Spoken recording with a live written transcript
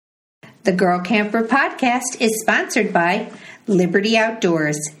The Girl Camper podcast is sponsored by Liberty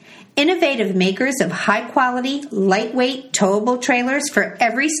Outdoors, innovative makers of high-quality, lightweight, towable trailers for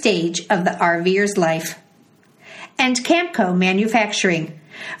every stage of the RVer's life. And Camco Manufacturing.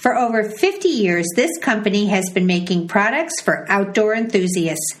 For over 50 years, this company has been making products for outdoor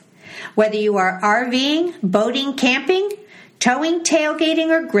enthusiasts. Whether you are RVing, boating, camping, towing, tailgating,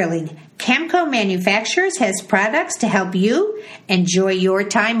 or grilling, Camco Manufacturers has products to help you enjoy your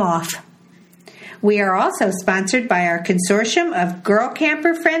time off. We are also sponsored by our consortium of girl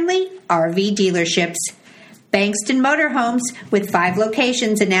camper-friendly RV dealerships. Bankston Motorhomes with 5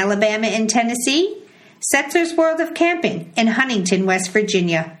 locations in Alabama and Tennessee, Setzer's World of Camping in Huntington, West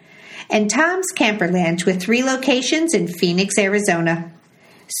Virginia, and Tom's Camperland with 3 locations in Phoenix, Arizona.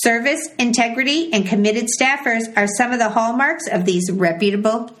 Service, integrity, and committed staffers are some of the hallmarks of these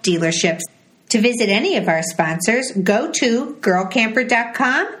reputable dealerships. To visit any of our sponsors, go to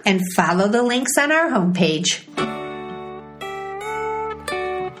girlcamper.com and follow the links on our homepage.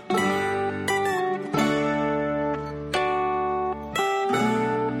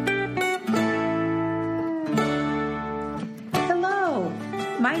 Hello,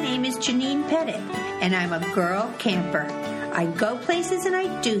 my name is Janine Pettit, and I'm a girl camper. I go places and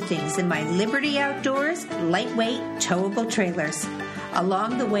I do things in my Liberty Outdoors lightweight towable trailers.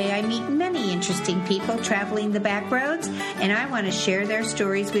 Along the way, I meet many interesting people traveling the back roads, and I want to share their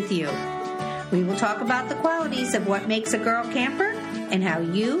stories with you. We will talk about the qualities of what makes a girl camper and how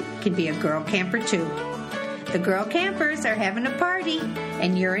you can be a girl camper too. The girl campers are having a party,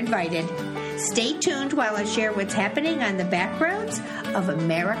 and you're invited. Stay tuned while I share what's happening on the back roads of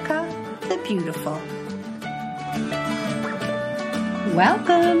America the Beautiful.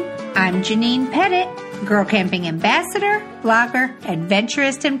 Welcome. I'm Janine Pettit, girl camping ambassador, blogger,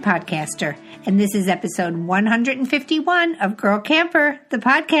 adventurist, and podcaster. And this is episode 151 of Girl Camper, the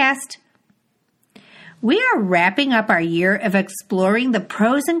podcast. We are wrapping up our year of exploring the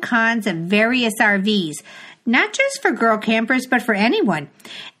pros and cons of various RVs, not just for girl campers, but for anyone.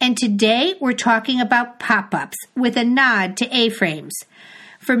 And today we're talking about pop-ups with a nod to A-frames.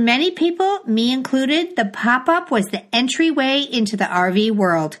 For many people, me included, the pop-up was the entryway into the RV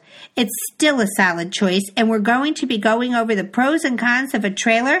world. It's still a solid choice, and we're going to be going over the pros and cons of a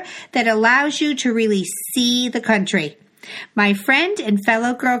trailer that allows you to really see the country. My friend and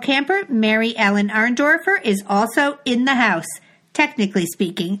fellow girl camper, Mary Ellen Arndorfer, is also in the house, technically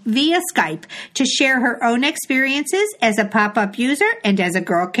speaking, via Skype, to share her own experiences as a pop-up user and as a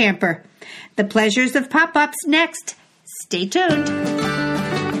girl camper. The pleasures of pop-ups next. Stay tuned.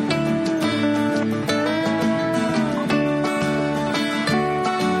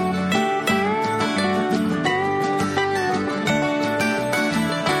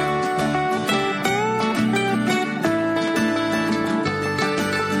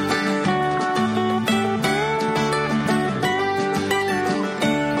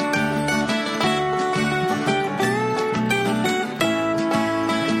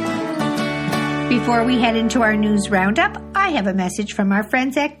 Before we head into our news roundup, I have a message from our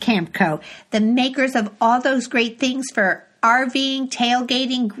friends at Camco, the makers of all those great things for RVing,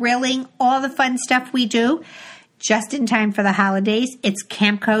 tailgating, grilling, all the fun stuff we do. Just in time for the holidays, it's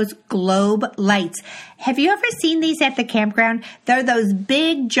Camco's Globe Lights. Have you ever seen these at the campground? They're those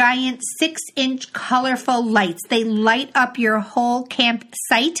big, giant, 6-inch colorful lights. They light up your whole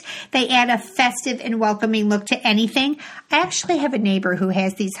campsite. They add a festive and welcoming look to anything. I actually have a neighbor who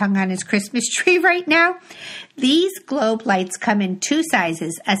has these hung on his Christmas tree right now. These globe lights come in 2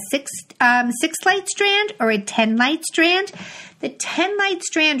 sizes, a 6 light strand or a 10 light strand. The 10 light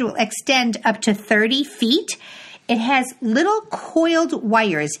strand will extend up to 30 feet. It has little coiled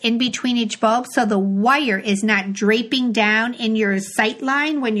wires in between each bulb, so the wire is not draping down in your sight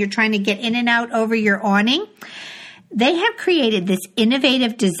line when you're trying to get in and out over your awning. They have created this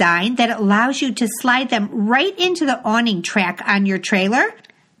innovative design that allows you to slide them right into the awning track on your trailer,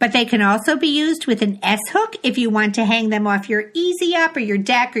 but they can also be used with an S-hook if you want to hang them off your easy up or your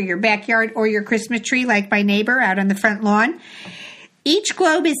deck or your backyard or your Christmas tree like my neighbor out on the front lawn. Each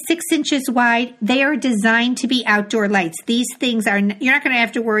globe is 6 inches wide. They are designed to be outdoor lights. These things are, you're not going to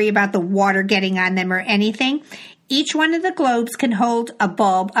have to worry about the water getting on them or anything. Each one of the globes can hold a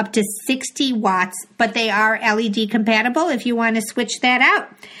bulb up to 60 watts, but they are LED compatible if you want to switch that out.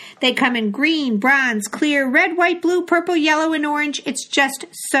 They come in green, bronze, clear, red, white, blue, purple, yellow, and orange. It's just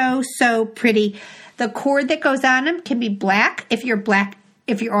so pretty. The cord that goes on them can be black. If your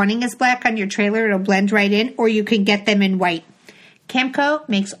awning is black on your trailer, it'll blend right in, or you can get them in white. Camco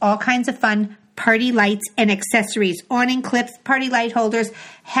makes all kinds of fun party lights and accessories, awning clips, party light holders.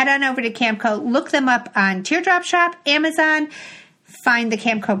 Head on over to Camco. Look them up on Teardrop Shop, Amazon, find the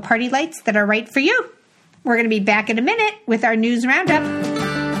Camco party lights that are right for you. We're going to be back in a minute with our news roundup.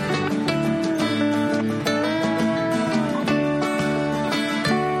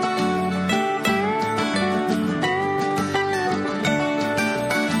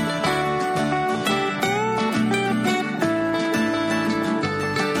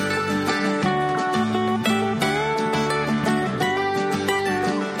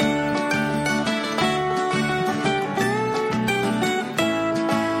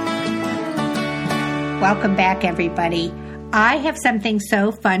 Welcome back, everybody. I have something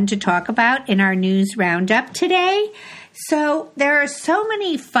so fun to talk about in our news roundup today. So there are so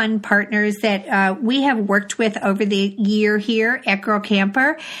many fun partners that we have worked with over the year here at Girl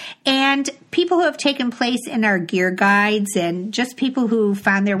Camper, and people who have taken place in our gear guides, and just people who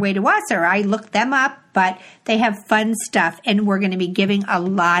found their way to us, or I looked them up, but they have fun stuff, and we're going to be giving a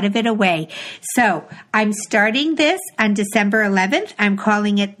lot of it away. So I'm starting this on December 11th. I'm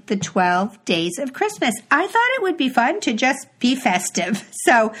calling it the 12 Days of Christmas. I thought it would be fun to just be festive.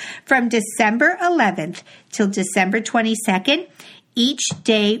 So from December 11th till December 22nd, each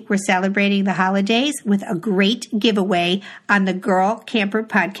day we're celebrating the holidays with a great giveaway on the Girl Camper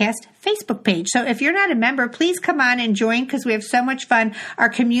Podcast Facebook page. So if you're not a member, please come on and join because we have so much fun. Our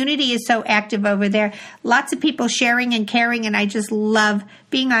community is so active over there. Lots of people sharing and caring, and I just love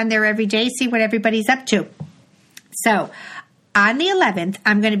being on there every day, see what everybody's up to. So on the 11th,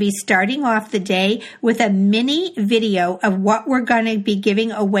 I'm going to be starting off the day with a mini video of what we're going to be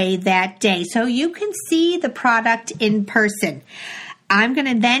giving away that day, so you can see the product in person. I'm going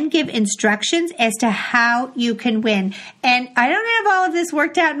to then give instructions as to how you can win. And I don't have all of this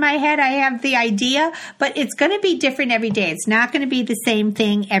worked out in my head. I have the idea, but it's going to be different every day. It's not going to be the same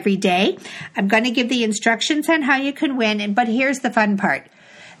thing every day. I'm going to give the instructions on how you can win, but here's the fun part.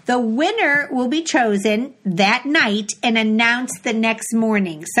 The winner will be chosen that night and announced the next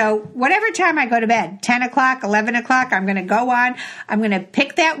morning. So whatever time I go to bed, 10 o'clock, 11 o'clock, I'm going to go on. I'm going to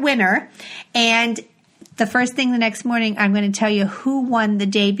pick that winner. And the first thing the next morning, I'm going to tell you who won the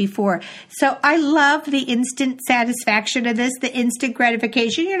day before. So I love the instant satisfaction of this, the instant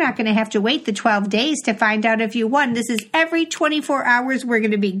gratification. You're not going to have to wait the 12 days to find out if you won. This is every 24 hours we're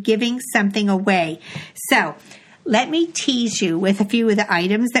going to be giving something away. So let me tease you with a few of the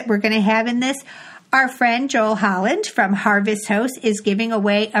items that we're going to have in this. Our friend Joel Holland from Harvest Host is giving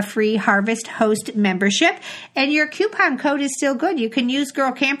away a free Harvest Host membership, and your coupon code is still good. You can use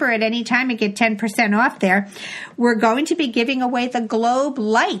Girl Camper at any time and get 10% off there. We're going to be giving away the globe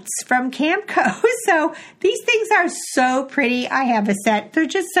lights from Camco. So these things are so pretty. I have a set. They're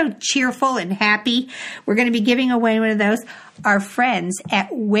just so cheerful and happy. We're going to be giving away one of those. Our friends at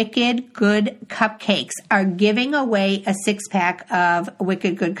Wicked Good Cupcakes are giving away a 6-pack of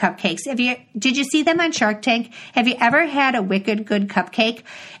Wicked Good Cupcakes. Did you see them on Shark Tank? Have you ever had a Wicked Good Cupcake?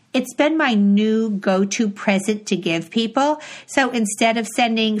 It's been my new go-to present to give people. So instead of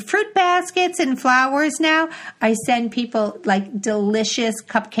sending fruit baskets and flowers now, I send people like delicious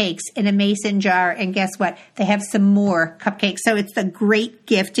cupcakes in a mason jar. And guess what? They have some more cupcakes. So it's a great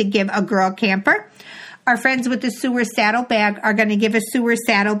gift to give a girl camper. Our friends with the sewer saddle bag are going to give a sewer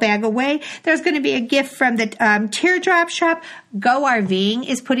saddle bag away. There's going to be a gift from the Teardrop Shop. Go RVing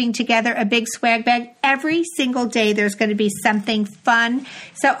is putting together a big swag bag. Every single day there's going to be something fun.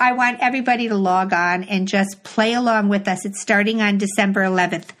 So I want everybody to log on and just play along with us. It's starting on December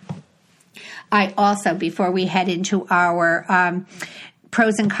 11th. I also, before we head into our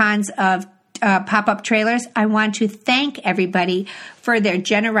pros and cons of pop-up trailers, I want to thank everybody for their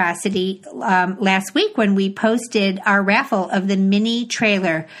generosity last week when we posted our raffle of the mini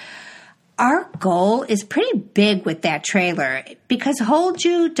trailer. Our goal is pretty big with that trailer because Hold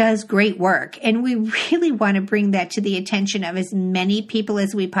You does great work, and we really want to bring that to the attention of as many people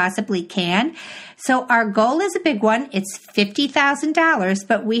as we possibly can. So our goal is a big one. It's $50,000,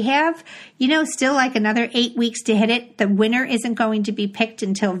 but we have, still like another 8 weeks to hit it. The winner isn't going to be picked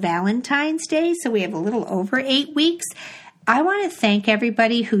until Valentine's Day, so we have a little over 8 weeks. I want to thank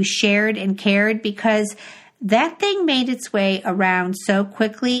everybody who shared and cared because that thing made its way around so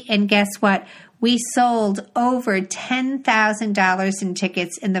quickly, and guess what? We sold over $10,000 in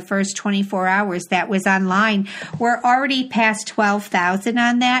tickets in the first 24 hours that was online. We're already past 12,000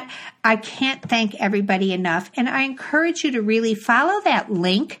 on that. I can't thank everybody enough, and I encourage you to really follow that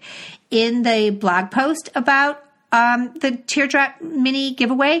link in the blog post about the Teardrop mini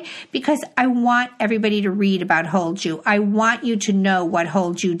giveaway because I want everybody to read about Hold You. I want you to know what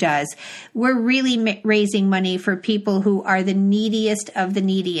Hold You does. We're really raising money for people who are the neediest of the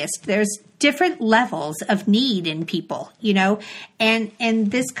neediest. There's different levels of need in people, and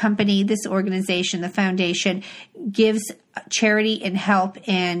this company, this organization, the foundation gives charity and help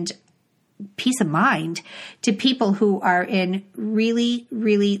and peace of mind to people who are in really,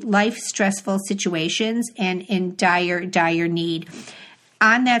 really life stressful situations and in dire, dire need.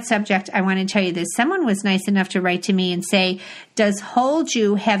 On that subject, I want to tell you this. Someone was nice enough to write to me and say, does Hold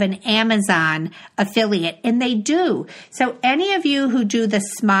You have an Amazon affiliate? And they do. So any of you who do the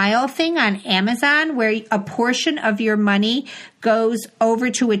Smile thing on Amazon, where a portion of your money goes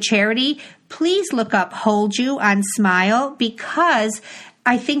over to a charity, please look up Hold You on Smile, because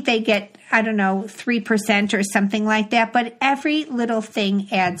I think they get, 3% or something like that. But every little thing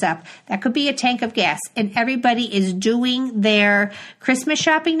adds up. That could be a tank of gas. And everybody is doing their Christmas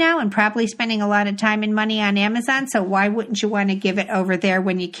shopping now and probably spending a lot of time and money on Amazon. So why wouldn't you want to give it over there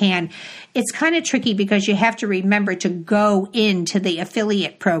when you can? It's kind of tricky because you have to remember to go into the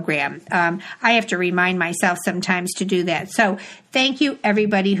affiliate program. I have to remind myself sometimes to do that. So thank you,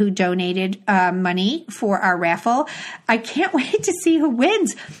 everybody who donated money for our raffle. I can't wait to see who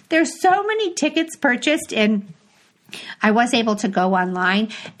wins. There's so many tickets purchased, and I was able to go online,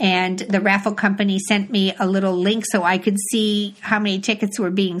 and the raffle company sent me a little link so I could see how many tickets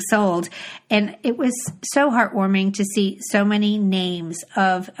were being sold. And it was so heartwarming to see so many names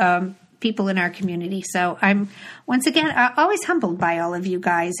of people in our community. So I'm, once again, always humbled by all of you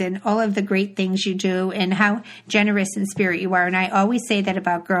guys and all of the great things you do and how generous in spirit you are. And I always say that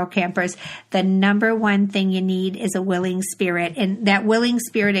about Girl Campers. The number one thing you need is a willing spirit. And that willing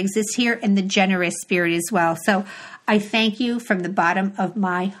spirit exists here, and the generous spirit as well. So I thank you from the bottom of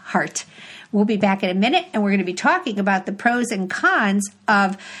my heart. We'll be back in a minute, and we're going to be talking about the pros and cons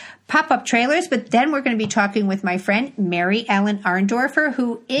of pop-up trailers, but then we're going to be talking with my friend Mary Ellen Arndorfer,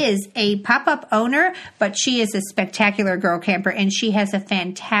 who is a pop-up owner, but she is a spectacular girl camper, and she has a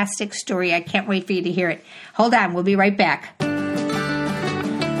fantastic story. I can't wait for you to hear it. Hold on, we'll be right back.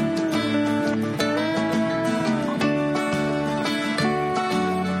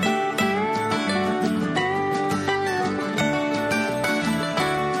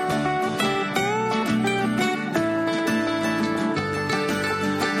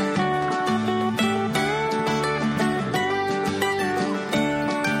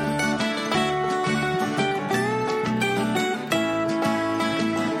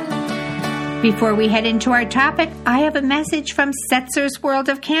 Before we head into our topic, I have a message from Setzer's World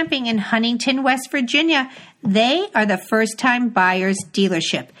of Camping in Huntington, West Virginia. They are the first-time buyers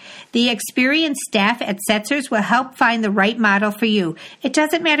dealership. The experienced staff at Setzer's will help find the right model for you. It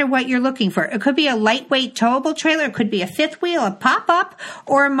doesn't matter what you're looking for. It could be a lightweight towable trailer. It could be a fifth wheel, a pop-up,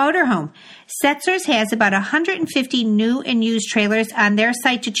 or a motorhome. Setzer's has about 150 new and used trailers on their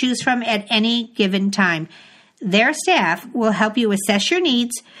site to choose from at any given time. Their staff will help you assess your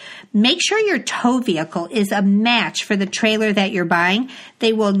needs. Make sure your tow vehicle is a match for the trailer that you're buying.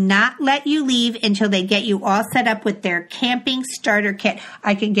 They will not let you leave until they get you all set up with their camping starter kit.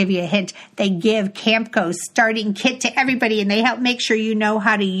 I can give you a hint. They give Campco's starting kit to everybody, and they help make sure you know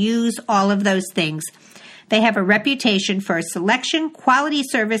how to use all of those things. They have a reputation for selection, quality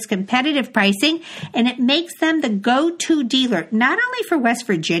service, competitive pricing, and it makes them the go-to dealer, not only for West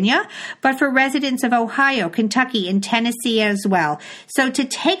Virginia, but for residents of Ohio, Kentucky, and Tennessee as well. So to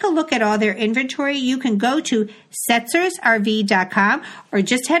take a look at all their inventory, you can go to setzersrv.com or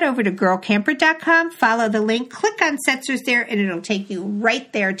just head over to girlcamper.com, follow the link, click on Setzers there, and it'll take you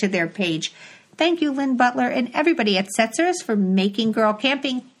right there to their page. Thank you, Lynn Butler, and everybody at Setzers for making girl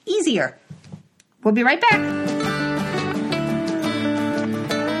camping easier. We'll be right back.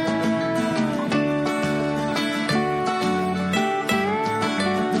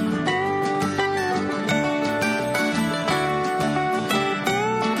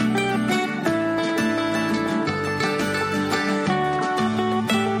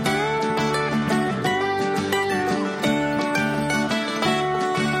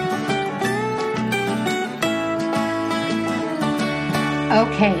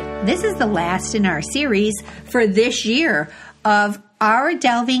 Okay, this is the last in our series for this year of our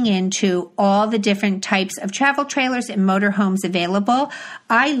delving into all the different types of travel trailers and motorhomes available.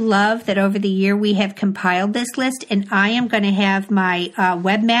 I love that over the year we have compiled this list, and I am going to have my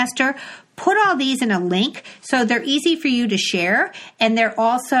webmaster put all these in a link so they're easy for you to share, and they're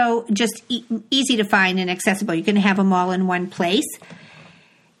also just easy to find and accessible. You can have them all in one place.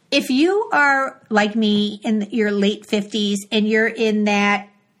 If you are like me in your late 50s and you're in that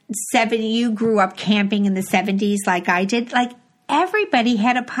you grew up camping in the 70s like I did, like everybody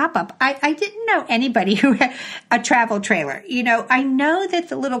had a pop-up. I didn't know anybody who had a travel trailer. You know, I know that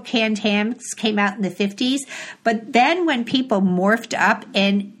the little canned hams came out in the 50s, but then when people morphed up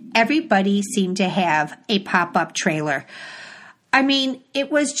and everybody seemed to have a pop-up trailer. I mean,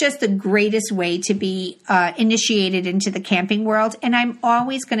 it was just the greatest way to be initiated into the camping world. And I'm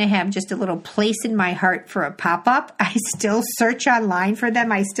always going to have just a little place in my heart for a pop-up. I still search online for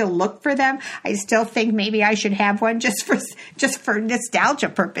them. I still look for them. I still think maybe I should have one just for nostalgia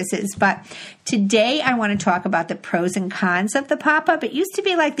purposes. But today I want to talk about the pros and cons of the pop-up. It used to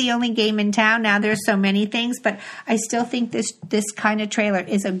be like the only game in town. Now there's so many things, but I still think this kind of trailer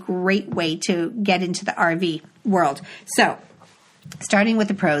is a great way to get into the RV world. So, starting with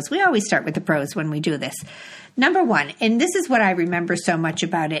the pros. We always start with the pros when we do this. Number one, and this is what I remember so much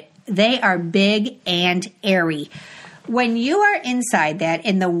about it, they are big and airy. When you are inside that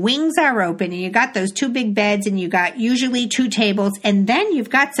and the wings are open and you got those two big beds and you got usually two tables and then you've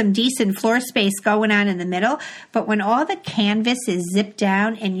got some decent floor space going on in the middle, but when all the canvas is zipped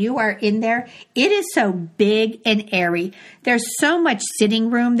down and you are in there, it is so big and airy. There's so much sitting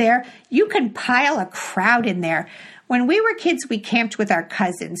room there. You can pile a crowd in there. When we were kids, we camped with our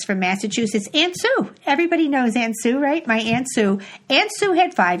cousins from Massachusetts. Aunt Sue. Everybody knows Aunt Sue, right? My Aunt Sue. Aunt Sue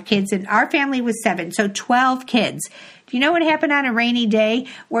had 5 kids, and our family was 7, so 12 kids. Do you know what happened on a rainy day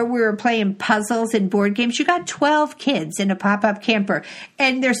where we were playing puzzles and board games? You got 12 kids in a pop-up camper,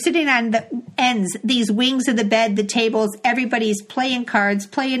 and they're sitting on the ends, these wings of the bed, the tables. Everybody's playing cards,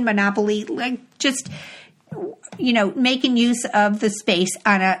 playing Monopoly, like just, making use of the space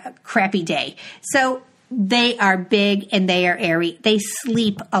on a crappy day. So they are big and they are airy. They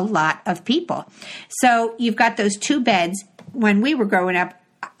sleep a lot of people. So you've got those 2 beds. When we were growing up,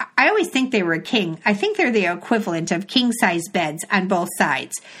 I always think they were a king. I think they're the equivalent of king-size beds on both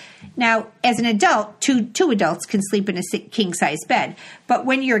sides. Now, as an adult, two adults can sleep in a king-size bed. But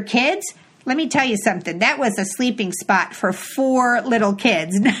when you're kids, let me tell you something. That was a sleeping spot for 4 little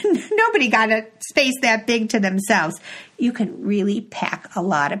kids. Nobody got a space that big to themselves. You can really pack a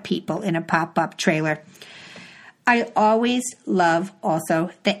lot of people in a pop-up trailer. I always love also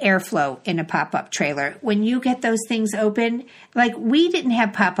the airflow in a pop-up trailer. When you get those things open, like we didn't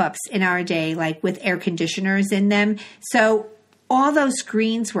have pop-ups in our day, like with air conditioners in them. So all those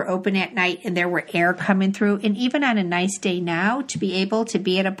screens were open at night and there were air coming through. And even on a nice day now, to be able to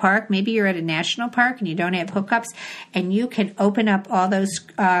be at a park, maybe you're at a national park and you don't have hookups, and you can open up all those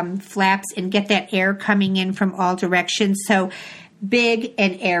flaps and get that air coming in from all directions. So big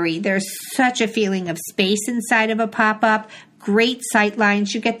and airy. There's such a feeling of space inside of a pop-up. Great sight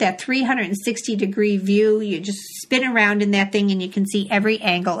lines. You get that 360-degree view. You just spin around in that thing and you can see every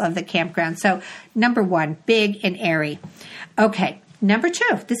angle of the campground. So, number 1, big and airy. Okay, number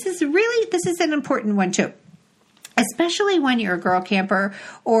 2. This is an important one too. Especially when you're a girl camper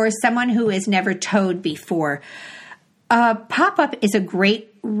or someone who has never towed before. Pop-up is a great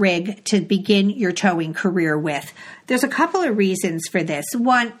rig to begin your towing career with. There's a couple of reasons for this.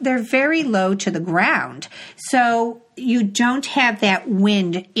 One, they're very low to the ground, so you don't have that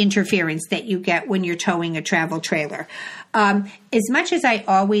wind interference that you get when you're towing a travel trailer. As much as I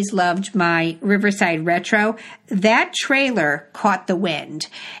always loved my Riverside Retro, that trailer caught the wind.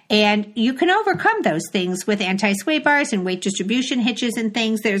 And you can overcome those things with anti-sway bars and weight distribution hitches and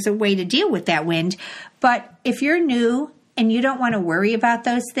things. There's a way to deal with that wind. But if you're new and you don't want to worry about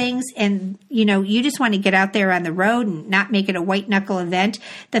those things and, you just want to get out there on the road and not make it a white knuckle event,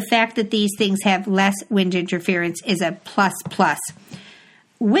 the fact that these things have less wind interference is a plus.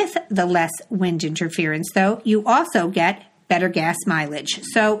 With the less wind interference, though, you also get better gas mileage.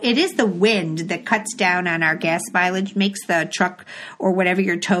 So it is the wind that cuts down on our gas mileage, makes the truck or whatever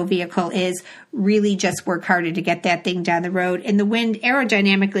your tow vehicle is really just work harder to get that thing down the road. And the wind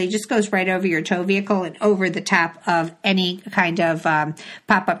aerodynamically just goes right over your tow vehicle and over the top of any kind of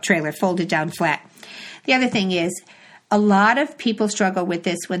pop-up trailer, folded down flat. The other thing is, a lot of people struggle with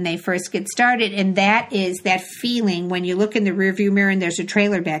this when they first get started, and that is that feeling when you look in the rearview mirror and there's a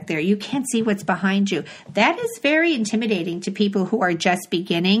trailer back there. You can't see what's behind you. That is very intimidating to people who are just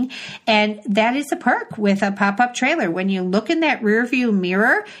beginning, and that is a perk with a pop-up trailer. When you look in that rearview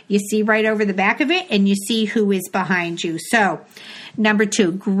mirror, you see right over the back of it, and you see who is behind you. So, number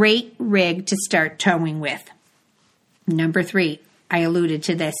 2, great rig to start towing with. Number 3, I alluded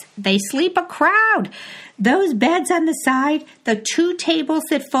to this. They sleep a crowd. Those beds on the side, the 2 tables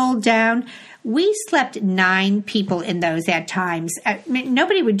that fold down, we slept 9 people in those at times. I mean,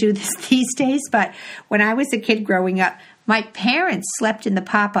 nobody would do this these days, but when I was a kid growing up, my parents slept in the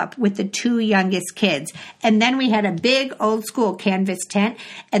pop-up with the 2 youngest kids. And then we had a big old school canvas tent,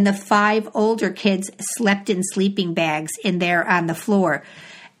 and the 5 older kids slept in sleeping bags in there on the floor.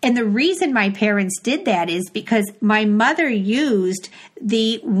 And the reason my parents did that is because my mother used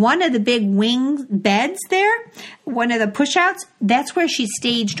one of the big wing beds there, one of the push-outs, that's where she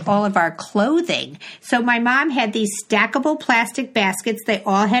staged all of our clothing. So my mom had these stackable plastic baskets. They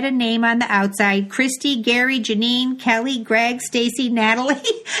all had a name on the outside: Christy, Gary, Janine, Kelly, Greg, Stacy, Natalie,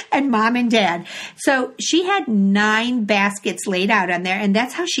 and Mom and Dad. So she had 9 baskets laid out on there, and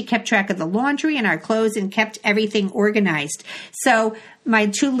that's how she kept track of the laundry and our clothes and kept everything organized. So my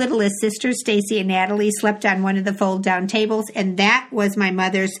 2 littlest sisters, Stacy and Natalie, slept on one of the fold-down tables, and that was my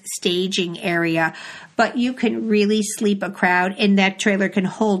mother's staging area. But you can really sleep a crowd, and that trailer can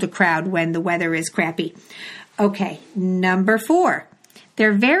hold a crowd when the weather is crappy. Okay, number 4.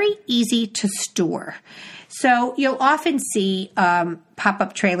 They're very easy to store. So you'll often see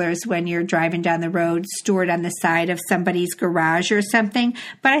pop-up trailers when you're driving down the road stored on the side of somebody's garage or something.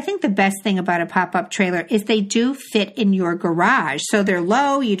 But I think the best thing about a pop-up trailer is they do fit in your garage. So they're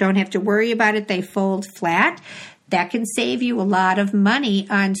low. You don't have to worry about it. They fold flat. That can save you a lot of money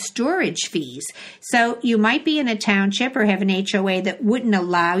on storage fees. So you might be in a township or have an HOA that wouldn't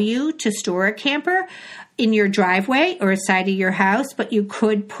allow you to store a camper in your driveway or side of your house, but you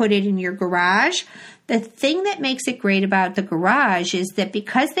could put it in your garage. The thing that makes it great about the garage is that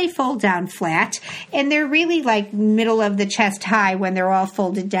because they fold down flat, and they're really like middle of the chest high when they're all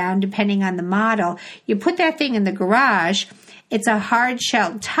folded down, depending on the model, you put that thing in the garage. It's a hard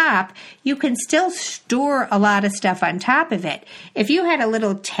shell top. You can still store a lot of stuff on top of it. If you had a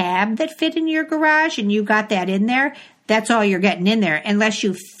little tab that fit in your garage and you got that in there, that's all you're getting in there, unless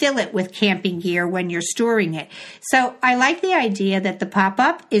you fill it with camping gear when you're storing it. So I like the idea that the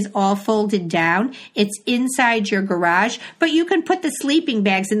pop-up is all folded down. It's inside your garage, but you can put the sleeping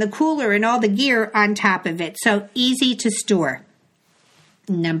bags and the cooler and all the gear on top of it. So easy to store.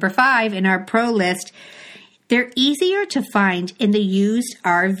 Number 5 in our pro list, they're easier to find in the used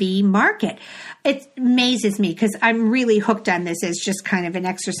RV market. It amazes me because I'm really hooked on this as just kind of an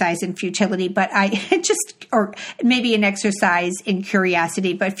exercise in futility, but or maybe an exercise in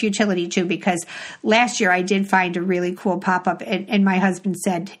curiosity, but futility too, because last year I did find a really cool pop-up, and my husband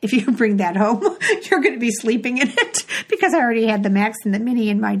said, if you bring that home, you're going to be sleeping in it, because I already had the Max and the Mini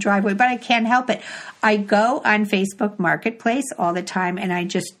in my driveway, but I can't help it. I go on Facebook Marketplace all the time, and I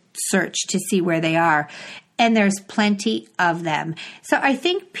just search to see where they are. And there's plenty of them. So I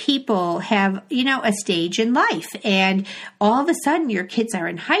think people have, a stage in life, and all of a sudden your kids are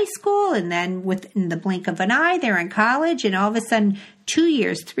in high school, and then within the blink of an eye, they're in college, and all of a sudden 2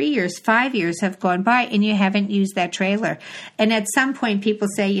 years, 3 years, 5 years have gone by, and you haven't used that trailer. And at some point people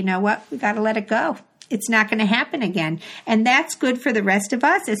say, you know what, we got to let it go. It's not going to happen again. And that's good for the rest of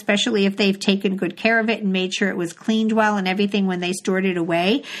us, especially if they've taken good care of it and made sure it was cleaned well and everything when they stored it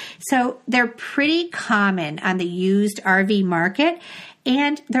away. So they're pretty common on the used RV market,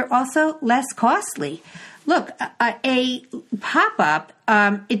 and they're also less costly. Look, a pop-up,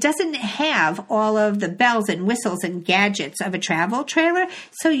 it doesn't have all of the bells and whistles and gadgets of a travel trailer.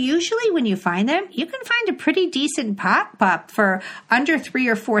 So usually when you find them, you can find a pretty decent pop-up for under $3,000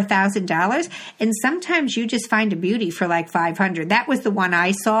 or $4,000. And sometimes you just find a beauty for like $500. That was the one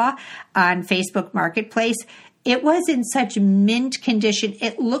I saw on Facebook Marketplace. It was in such mint condition.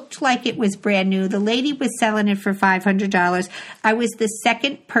 It looked like it was brand new. The lady was selling it for $500. I was the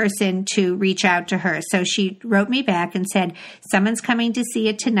second person to reach out to her. So she wrote me back and said, someone's coming to see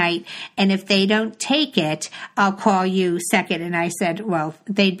it tonight, and if they don't take it, I'll call you second. And I said, well,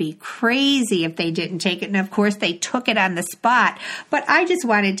 they'd be crazy if they didn't take it. And of course, they took it on the spot. But I just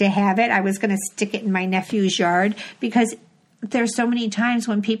wanted to have it. I was going to stick it in my nephew's yard, because there's so many times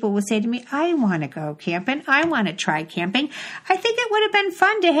when people will say to me, I want to go camping. I want to try camping. I think it would have been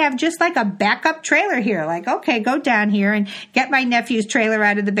fun to have just like a backup trailer here. Like, okay, go down here and get my nephew's trailer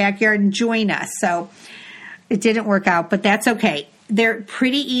out of the backyard and join us. So it didn't work out, but that's okay. They're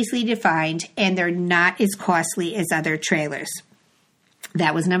pretty easily to find, and they're not as costly as other trailers.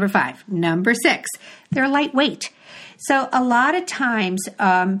 That was number 5. Number 6, they're lightweight. So a lot of times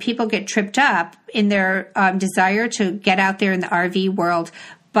people get tripped up in their desire to get out there in the RV world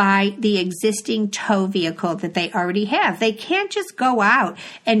by the existing tow vehicle that they already have. They can't just go out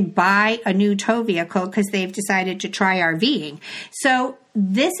and buy a new tow vehicle because they've decided to try RVing. So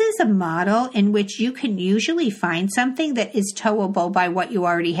this is a model in which you can usually find something that is towable by what you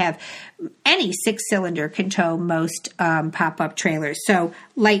already have. Any 6-cylinder can tow most pop-up trailers. So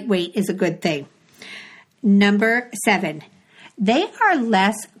lightweight is a good thing. Number 7, They are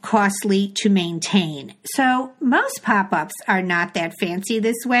less costly to maintain. So most pop-ups are not that fancy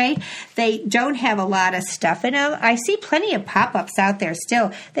this way. They don't have a lot of stuff in them. I see plenty of pop-ups out there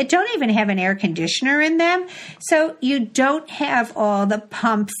still that don't even have an air conditioner in them. So you don't have all the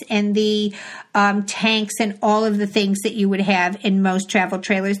pumps and the tanks and all of the things that you would have in most travel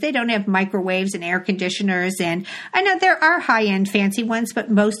trailers. They don't have microwaves and air conditioners. And I know there are high-end fancy ones,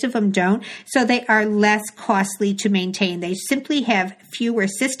 but most of them don't. So they are less costly to maintain. They simply have fewer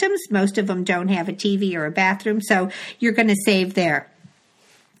systems. Most of them don't have a TV or a bathroom, so you're going to save there.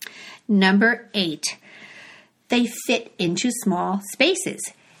 Number 8, they fit into small spaces.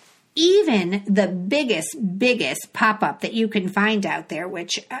 Even the biggest pop-up that you can find out there,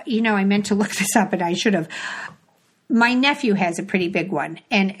 which, I meant to look this up and I should have. My nephew has a pretty big one,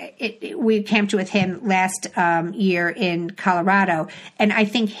 and we camped with him last year in Colorado, and I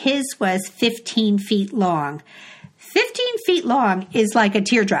think his was 15 feet long. 15 feet long is like a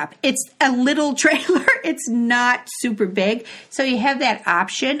teardrop. It's a little trailer. It's not super big. So you have that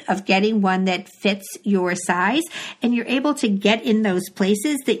option of getting one that fits your size, and you're able to get in those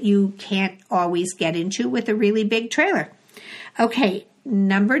places that you can't always get into with a really big trailer. Okay,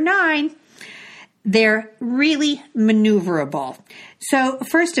 number 9. They're really maneuverable. So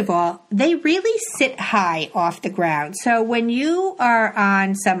first of all, they really sit high off the ground. So when you are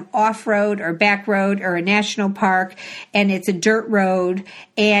on some off-road or back road or a national park and it's a dirt road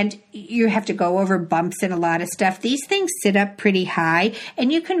and you have to go over bumps and a lot of stuff, these things sit up pretty high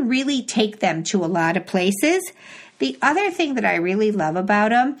and you can really take them to a lot of places. The other thing that I really love about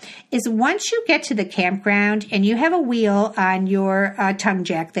them is once you get to the campground and you have a wheel on your tongue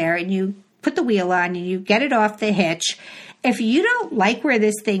jack there and you put the wheel on and you get it off the hitch. If you don't like where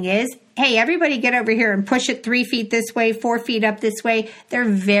this thing is, hey, everybody get over here and push it 3 feet this way, 4 feet up this way. They're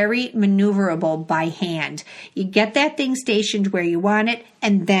very maneuverable by hand. You get that thing stationed where you want it,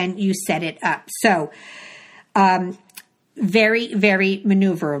 and then you set it up. So, very, very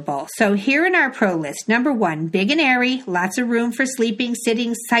maneuverable. So here in our pro list, number 1, big and airy, lots of room for sleeping,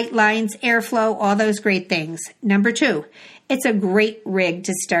 sitting, sight lines, airflow, all those great things. Number 2, it's a great rig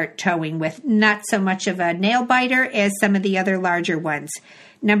to start towing with, not so much of a nail biter as some of the other larger ones.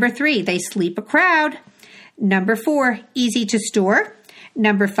 Number 3, they sleep a crowd. Number 4, easy to store.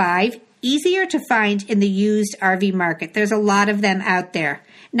 Number 5, easier to find in the used RV market. There's a lot of them out there.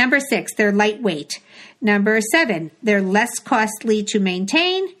 Number 6, they're lightweight. Number 7, they're less costly to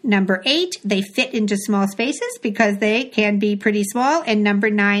maintain. Number 8, they fit into small spaces because they can be pretty small. And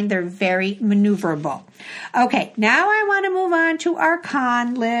number 9, they're very maneuverable. Okay, now I want to move on to our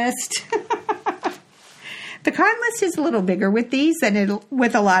con list. The con list is a little bigger with these than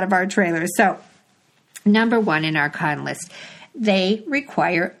with a lot of our trailers. So, number 1 in our con list, they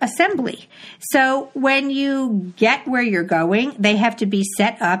require assembly. So when you get where you're going, they have to be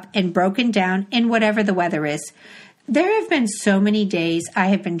set up and broken down in whatever the weather is. There have been so many days I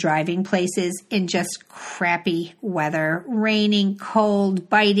have been driving places in just crappy weather, raining, cold,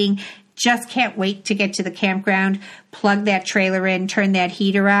 biting, just can't wait to get to the campground, plug that trailer in, turn that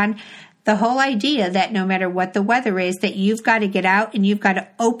heater on. The whole idea that no matter what the weather is, that you've got to get out and you've got to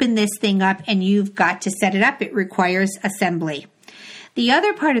open this thing up and you've got to set it up. It requires assembly. The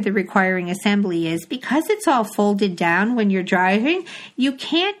other part of the requiring assembly is because it's all folded down when you're driving, you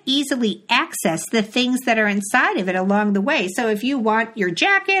can't easily access the things that are inside of it along the way. So if you want your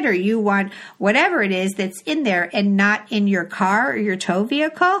jacket or you want whatever it is that's in there and not in your car or your tow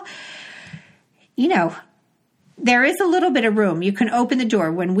vehicle, there is a little bit of room. You can open the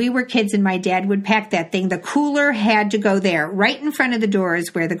door. When we were kids and my dad would pack that thing, the cooler had to go there. Right in front of the door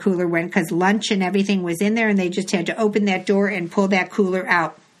is where the cooler went because lunch and everything was in there and they just had to open that door and pull that cooler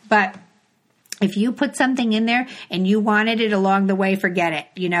out. But if you put something in there and you wanted it along the way, forget it.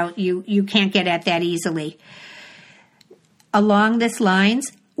 You can't get at that easily. Along this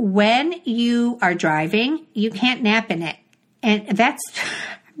lines, when you are driving, you can't nap in it. And that's...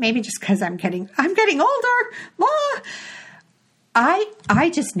 maybe just because I'm getting older.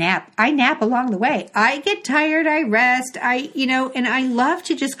 I just nap. I nap along the way. I get tired. I rest. And I love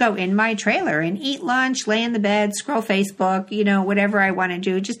to just go in my trailer and eat lunch, lay in the bed, scroll Facebook, whatever I want to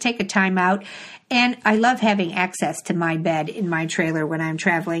do. Just take a time out. And I love having access to my bed in my trailer when I'm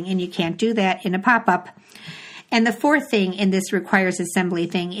traveling. And you can't do that in a pop-up. And the fourth thing in this requires assembly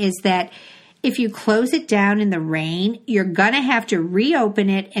thing is that if you close it down in the rain, you're going to have to reopen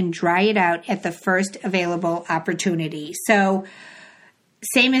it and dry it out at the first available opportunity. So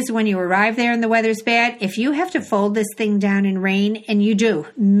same as when you arrive there and the weather's bad, if you have to fold this thing down in rain, and you do,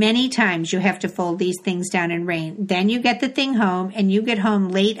 many times you have to fold these things down in rain, then you get the thing home, and you get home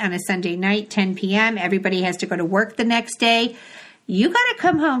late on a Sunday night, 10 p.m., everybody has to go to work the next day. You got to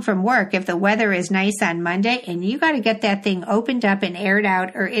come home from work if the weather is nice on Monday, and you got to get that thing opened up and aired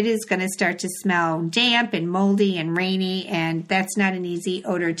out, or it is going to start to smell damp and moldy and rainy, and that's not an easy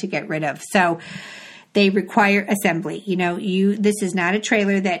odor to get rid of. So they require assembly. This is not a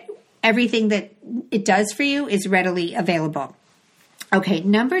trailer that everything that it does for you is readily available. Okay,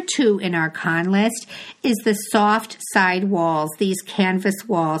 number 2 in our con list is the soft side walls, these canvas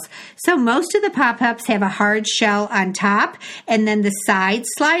walls. So most of the pop-ups have a hard shell on top, and then the sides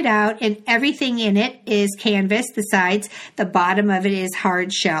slide out, and everything in it is canvas, the sides. The bottom of it is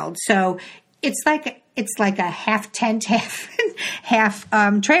hard shelled. So it's like a half tent, half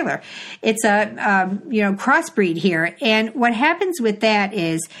trailer. It's a crossbreed here. And what happens with that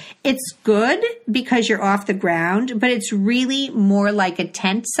is it's good because you're off the ground, but it's really more like a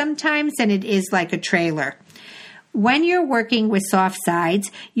tent sometimes than it is like a trailer. When you're working with soft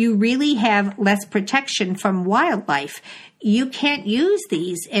sides, you really have less protection from wildlife. You can't use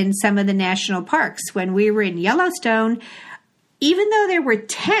these in some of the national parks. When we were in Yellowstone, even though there were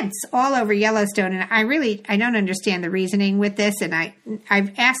tents all over Yellowstone, and I don't understand the reasoning with this, and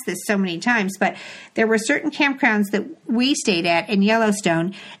I've asked this so many times, but there were certain campgrounds that we stayed at in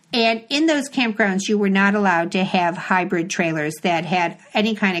Yellowstone, and in those campgrounds, you were not allowed to have hybrid trailers that had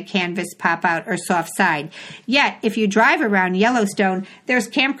any kind of canvas pop-out or soft side. Yet, if you drive around Yellowstone, there's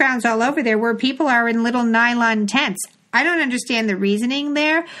campgrounds all over there where people are in little nylon tents. I don't understand the reasoning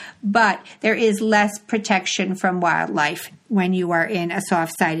there, but there is less protection from wildlife when you are in a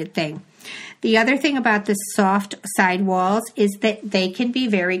soft-sided thing. The other thing about the soft side walls is that they can be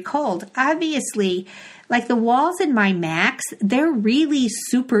very cold. Obviously, like the walls in my Macs, they're really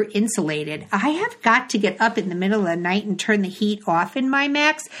super insulated. I have got to get up in the middle of the night and turn the heat off in my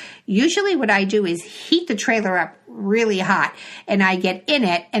Macs. Usually what I do is heat the trailer up really hot, and I get in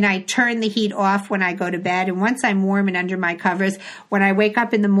it and I turn the heat off when I go to bed. And once I'm warm and under my covers, when I wake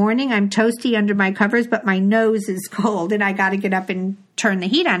up in the morning, I'm toasty under my covers, but my nose is cold and I got to get up and turn the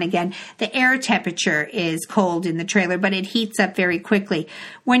heat on again. The air temperature is cold in the trailer, but it heats up very quickly.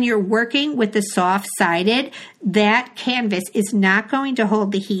 When you're working with the soft-sided, that canvas is not going to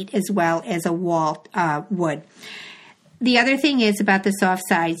hold the heat as well as a wall would. The other thing is about the soft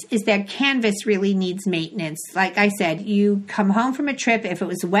sides is that canvas really needs maintenance. Like I said, you come home from a trip, if it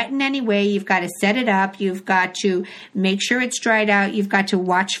was wet in any way, you've got to set it up. You've got to make sure it's dried out. You've got to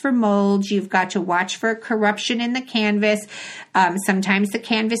watch for molds. You've got to watch for corruption in the canvas. Sometimes the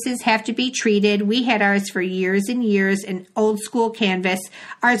canvases have to be treated. We had ours for years and years, an old school canvas.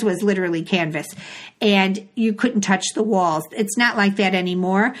 Ours was literally canvas. And you couldn't touch the walls. It's not like that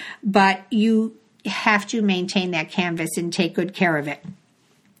anymore, but you have to maintain that canvas and take good care of it.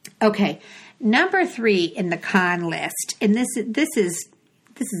 Okay, number 3 in the con list, and this is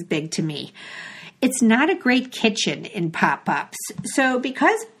big to me. It's not a great kitchen in pop-ups. So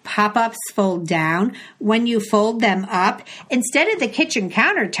because pop-ups fold down, when you fold them up, instead of the kitchen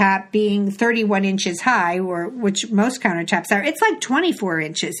countertop being 31 inches high, or which most countertops are, it's like 24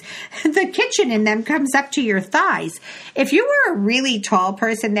 inches. The kitchen in them comes up to your thighs. If you were a really tall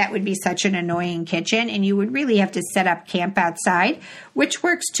person, that would be such an annoying kitchen, and you would really have to set up camp outside, which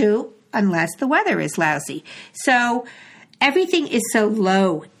works too, unless the weather is lousy. So everything is so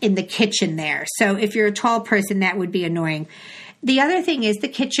low in the kitchen there. So if you're a tall person, that would be annoying. The other thing is the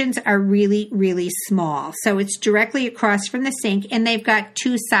kitchens are really, really small. So it's directly across from the sink, and they've got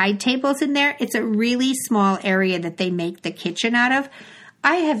 2 side tables in there. It's a really small area that they make the kitchen out of.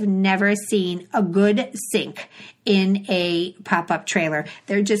 I have never seen a good sink in a pop-up trailer.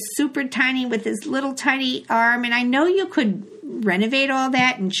 They're just super tiny with this little tiny arm, and I know you could renovate all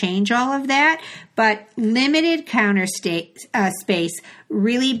that and change all of that, but limited counter space,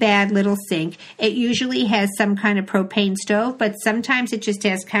 really bad little sink. It usually has some kind of propane stove, but sometimes it just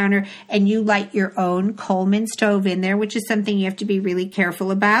has counter, and you light your own Coleman stove in there, which is something you have to be really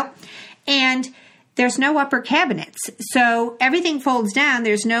careful about. And there's no upper cabinets. So everything folds down.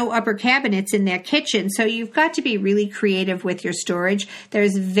 There's no upper cabinets in that kitchen. So you've got to be really creative with your storage.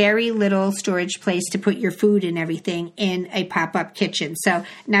 There's very little storage place to put your food and everything in a pop-up kitchen. So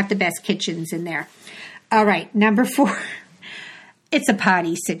not the best kitchens in there. All right, number 4. It's a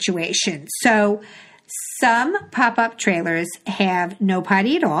potty situation. So some pop-up trailers have no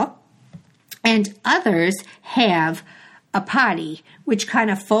potty at all, and others have a potty which kind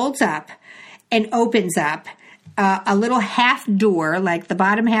of folds up and opens up a little half door, like the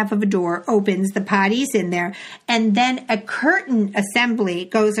bottom half of a door, opens, the potty's in there, and then a curtain assembly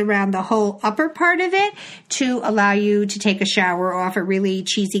goes around the whole upper part of it to allow you to take a shower off a really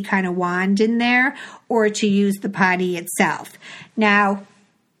cheesy kind of wand in there, or to use the potty itself. Now,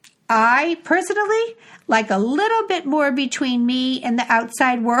 I personally like a little bit more between me and the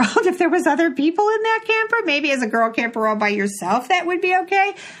outside world. If there was other people in that camper, maybe as a girl camper all by yourself, that would be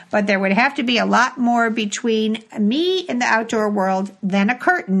okay. But there would have to be a lot more between me and the outdoor world than a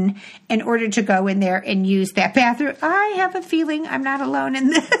curtain in order to go in there and use that bathroom. I have a feeling I'm not alone in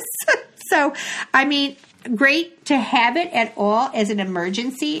this. So, I mean, great to have it at all as an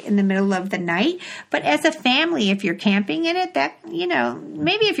emergency in the middle of the night. But as a family, if you're camping in it, that, you know,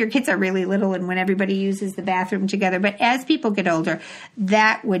 maybe if your kids are really little and when everybody uses the bathroom together, but as people get older,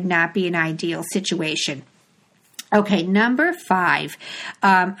 that would not be an ideal situation. Okay, number 5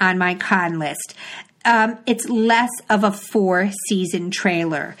 on my con list. It's less of a 4-season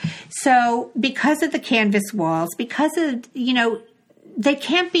trailer. So because of the canvas walls, because of, you know, they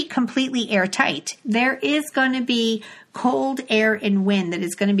can't be completely airtight. There is going to be cold air and wind that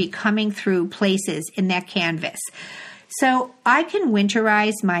is going to be coming through places in that canvas. So I can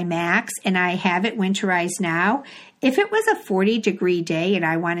winterize my Max, and I have it winterized now. If it was a 40-degree day and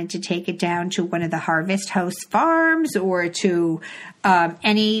I wanted to take it down to one of the Harvest Host farms or to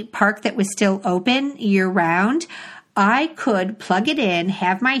any park that was still open year-round, I could plug it in,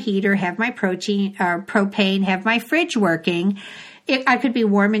 have my heater, have my propane, have my fridge working. I could be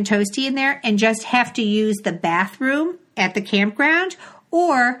warm and toasty in there and just have to use the bathroom at the campground,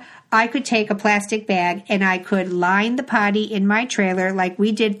 or I could take a plastic bag and I could line the potty in my trailer like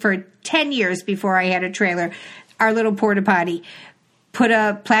we did for 10 years before I had a trailer, our little porta potty, put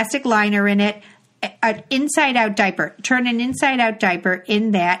a plastic liner in it, an inside-out diaper, turn an inside-out diaper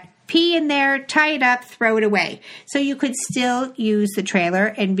in that, pee in there, tie it up, throw it away. So you could still use the trailer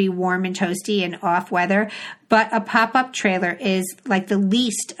and be warm and toasty and off weather, but a pop-up trailer is like the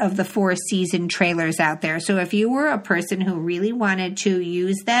least of the 4-season trailers out there. So if you were a person who really wanted to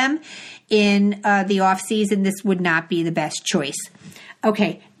use them in the off-season, this would not be the best choice.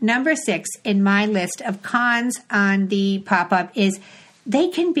 Okay, number 6 in my list of cons on the pop-up is they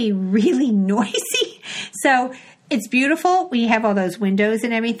can be really noisy. So it's beautiful. We have all those windows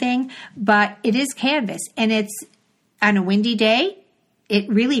and everything, but it is canvas, and it's on a windy day, it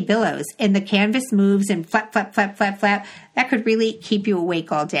really billows, and the canvas moves and flap, flap, flap, flap, flap. That could really keep you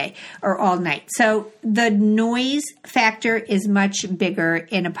awake all day or all night. So the noise factor is much bigger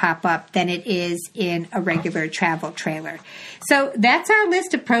in a pop-up than it is in a regular travel trailer. So that's our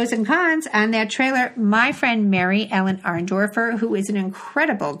list of pros and cons on that trailer. My friend Mary Ellen Arndorfer, who is an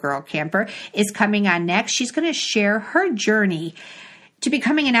incredible girl camper, is coming on next. She's going to share her journey to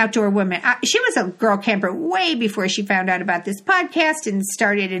becoming an outdoor woman. She was a girl camper way before she found out about this podcast and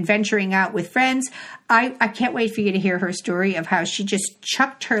started adventuring out with friends. I can't wait for you to hear her story of how she just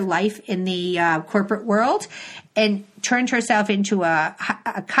chucked her life in the corporate world and turned herself into a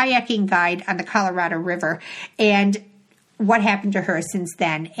kayaking guide on the Colorado River, and what happened to her since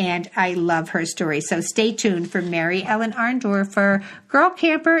then. And I love her story. So stay tuned for Mary Ellen Arndorfer, girl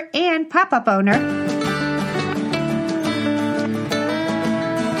camper and pop-up owner.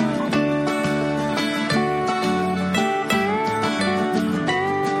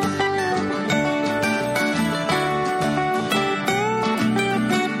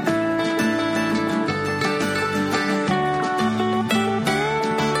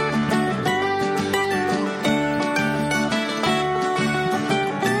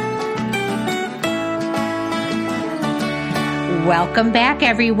 Welcome back,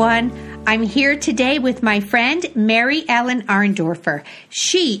 everyone. I'm here today with my friend, Mary Ellen Arndorfer.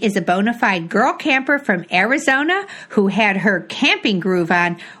 She is a bona fide girl camper from Arizona who had her camping groove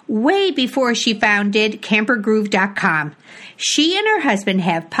on way before she founded campergroove.com. She and her husband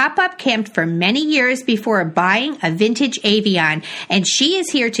have pop-up camped for many years before buying a vintage Avion, and she is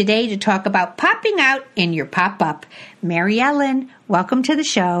here today to talk about popping out in your pop-up. Mary Ellen, welcome to the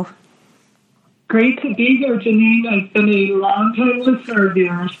show. Great to be here, Janine. I've been a long-time listener of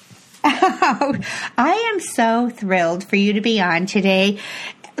yours. Oh, I am so thrilled for you to be on today.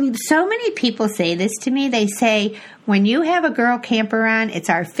 So many people say this to me. They say, when you have a girl camper on, it's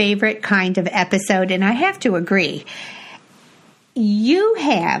our favorite kind of episode, and I have to agree. You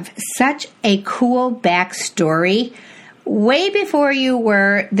have such a cool backstory. Way before you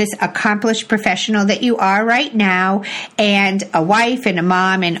were this accomplished professional that you are right now, and a wife and a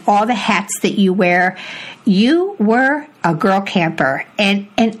mom and all the hats that you wear, you were a girl camper. And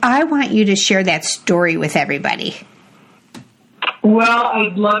I want you to share that story with everybody. Well,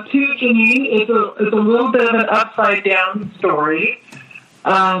 I'd love to, Janine. It's a little bit of an upside-down story.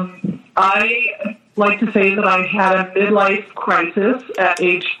 I like to say that I had a midlife crisis at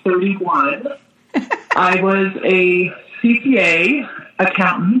age 31. I was a CPA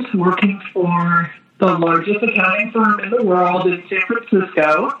accountant working for the largest accounting firm in the world in San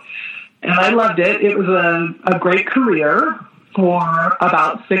Francisco, and I loved it. It was a great career for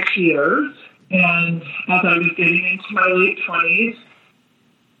about 6 years, and as I was getting into my late 20s,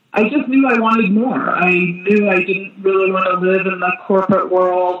 I just knew I wanted more. I knew I didn't really want to live in the corporate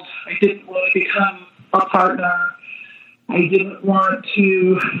world. I didn't want to become a partner. I didn't want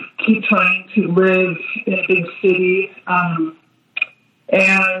to keep trying to live in a big city. I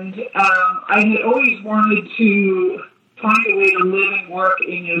had always wanted to find a way to live and work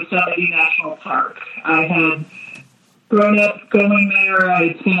in Yosemite National Park. I had grown up going there. I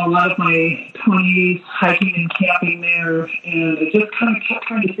had spent a lot of my 20s hiking and camping there, and I just kind of kept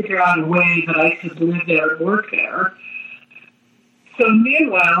trying to figure out a way that I could live there and work there. So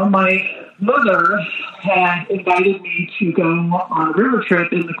meanwhile, my mother had invited me to go on a river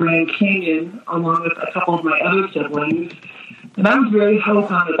trip in the Grand Canyon along with a couple of my other siblings, and I was very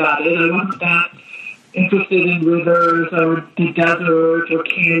hesitant about it. I wasn't that interested in rivers or the desert or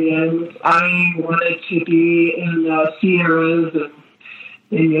canyons. I wanted to be in the Sierras and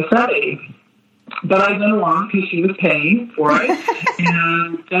in Yosemite. But I went along because she was paying for it,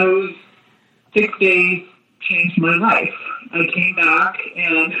 and those 6 days changed my life. I came back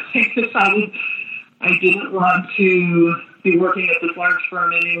and I decided I didn't want to be working at this large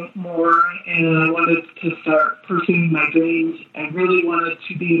firm anymore, and I wanted to start pursuing my dreams. I really wanted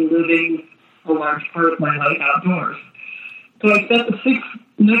to be living a large part of my life outdoors. So I spent the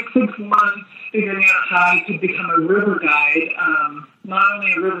next 6 months figuring out how I could become a river guide, not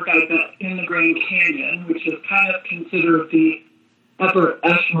only a river guide, but in the Grand Canyon, which is kind of considered the upper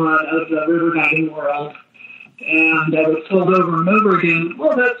echelon of the river guiding world. And I was told over and over again,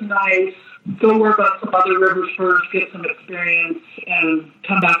 well, that's nice. Go work on some other rivers first, get some experience, and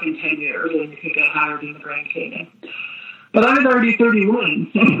come back in 10 years, and you could get hired in the Grand Canyon. But I was already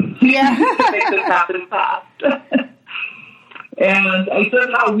 31, so yeah. to make this happen fast. And I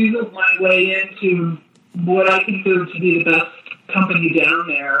somehow weaseled my way into what I consider to be the best company down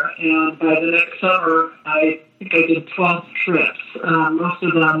there. And by the next summer, I think I did 12 trips, most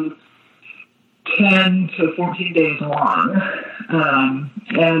of them 10 to 14 days long.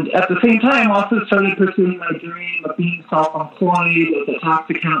 And at the same time, also started pursuing my dream of being self-employed as a tax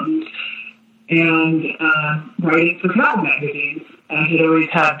accountant and writing for travel magazines. I had always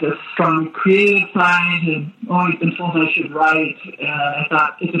had this strong creative side, had always been told I should write, and I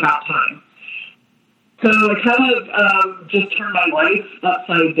thought, it's about time. So I kind of just turned my life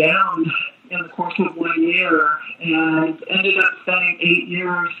upside down in the course of 1 year, and ended up spending 8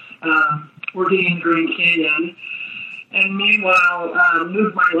 years working in the Grand Canyon, and meanwhile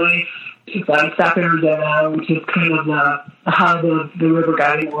moved my life to Flagstaff, Arizona, which is kind of the hub of the river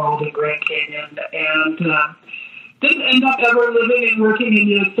guiding world in Grand Canyon, and didn't end up ever living and working in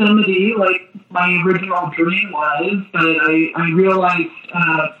Yosemite like my original dream was, but I realized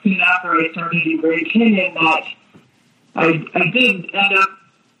soon after I started in Grand Canyon that I did end up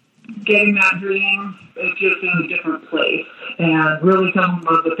getting that dream, just in a different place, and really fell in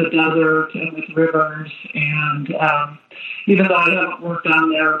love with the desert and with rivers, and even though I haven't worked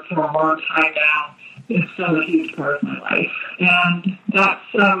down there for a long time now, it's still a huge part of my life. And that's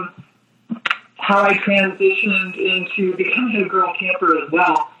how I transitioned into becoming a girl camper as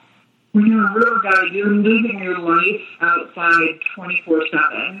well. When you're a river guide, you're living your life outside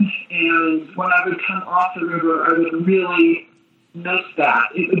 24/7, and when I would come off the river, I would really miss that.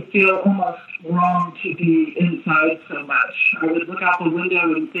 It would feel almost wrong to be inside so much. I would look out the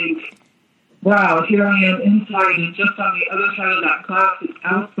window and think, wow, here I am inside, and just on the other side of that glass is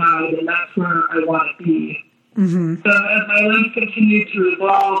outside, and that's where I want to be. Mm-hmm. So as my life continued to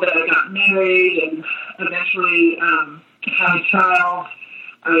evolve, and I got married and eventually had a child,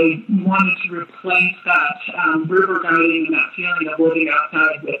 I wanted to replace that river guiding and that feeling of living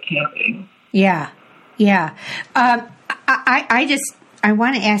outside with camping. Yeah, yeah. I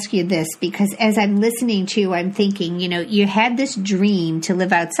want to ask you this, because as I'm listening to you, I'm thinking, you had this dream to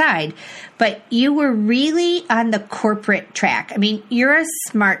live outside, but you were really on the corporate track. I mean, you're a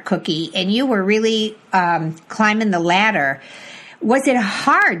smart cookie, and you were really climbing the ladder. Was it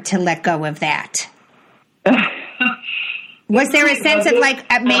hard to let go of that? Was there a sense of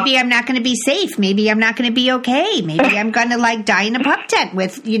maybe I'm not going to be safe, maybe I'm not going to be okay, maybe I'm going to die in a pup tent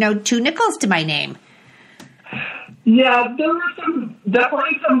with, 2 nickels to my name? Yeah, there were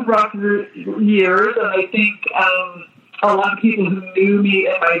definitely some rough years, and I think a lot of people who knew me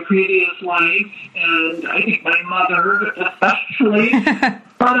in my previous life, and I think my mother especially,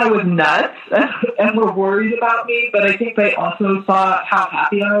 thought I was nuts and were worried about me, but I think they also saw how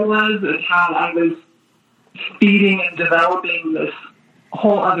happy I was and how I was feeding and developing this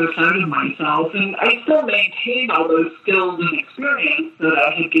whole other side of myself. And I still maintain all those skills and experience that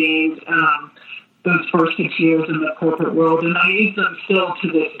I had gained those first 6 years in the corporate world, and I use them still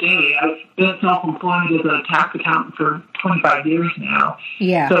to this day. I've been self-employed as a tax accountant for 25 years now.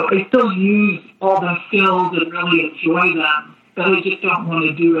 Yeah. So I still use all those skills and really enjoy them, but I just don't want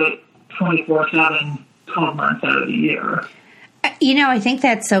to do it 24/7, 12 months out of the year. I think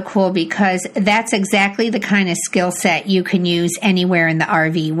that's so cool because that's exactly the kind of skill set you can use anywhere in the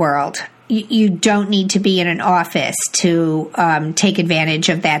RV world. You don't need to be in an office to take advantage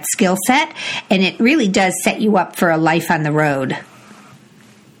of that skill set, and it really does set you up for a life on the road.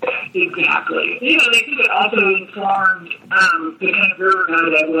 Exactly. I think it also informed the kind of girl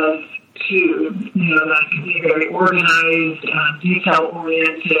that I was, too. That I could be very organized,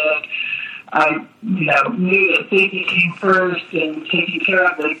 detail-oriented. I, knew that safety came first, and taking care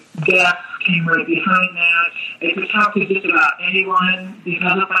of the guests came right behind that. I could talk to just about anyone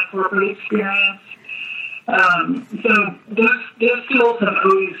because of my corporate experience. So those skills have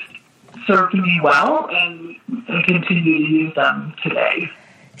always served me well, and I continue to use them today.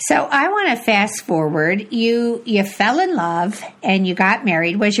 So I want to fast forward. You fell in love and you got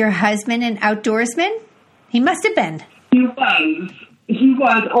married. Was your husband an outdoorsman? He must have been. He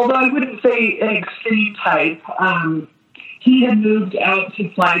was, although I wouldn't say an extreme type. He had moved out to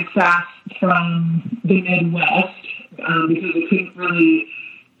Flagstaff from the Midwest because he couldn't really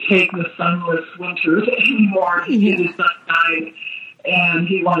take the sunless winters anymore. He did sunshine, and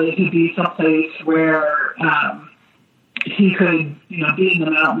he wanted to be someplace where he could, be in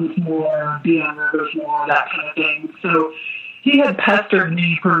the mountains more, be on rivers more, that kind of thing. So he had pestered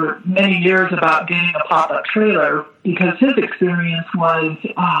me for many years about getting a pop-up trailer because his experience was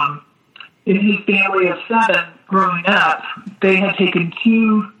in his family of 7 growing up, they had taken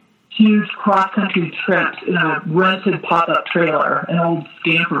 2 huge cross-country trips in a rented pop-up trailer, an old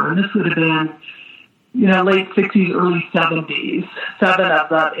Scamper, and this would have been, late 60s, early 70s, 7 of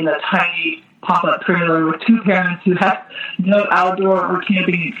them in a tiny pop-up trailer with 2 parents who had no outdoor or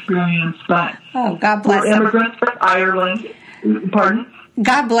camping experience, but God bless were immigrants from Ireland. Pardon?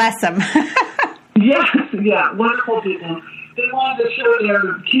 God bless them. Yes, yeah, wonderful people. They wanted to show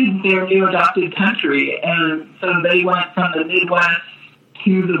their kids their new adopted country, and so they went from the Midwest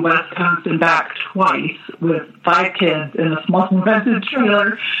to the West Coast and back twice with 5 kids in a small rented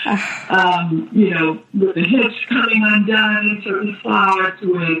trailer, with the hitch coming undone in certain spots,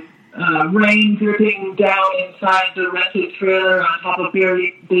 with rain dripping down inside the rented trailer on top of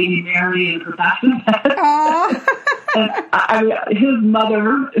baby Mary and her bassinet. And his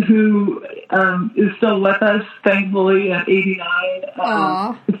mother, who is still with us, thankfully, at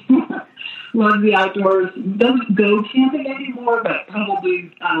 89, loves the outdoors, doesn't go camping anymore, but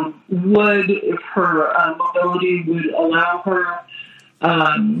probably would if her mobility would allow her.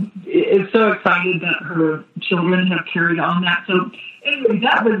 Is so excited that her children have carried on that. So anyway,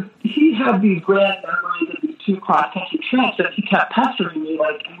 he had these grand memories of these 2 cross-country trips that he kept pestering me,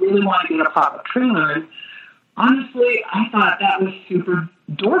 like, I really want to get a pop-up trailer. And honestly, I thought that was super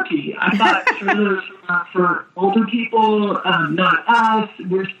dorky. I thought trailers were for older people, not us.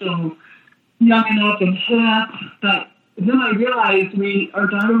 We're still young enough and hip. But then I realized our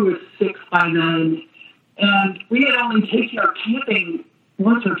daughter was 6 by then, and we had only taken her camping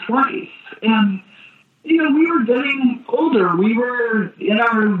once or twice. And, we were getting older. We were in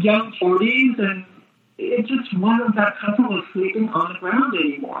our young 40s, and it just wasn't that comfortable sleeping on the ground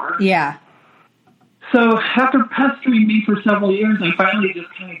anymore. Yeah. So after pestering me for several years, I finally just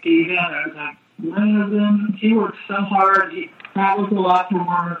kind of gave in. I was like, my husband, he works so hard. He travels a lot for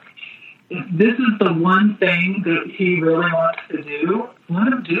work. If this is the one thing that he really wants to do, let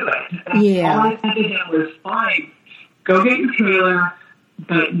him do it. And all I said to him was, fine, go get your trailer,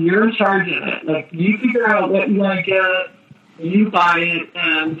 but you're in charge of it. Like, you figure out what you want to get, you buy it,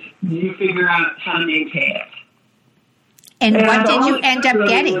 and you figure out how to maintain it. And what did you end up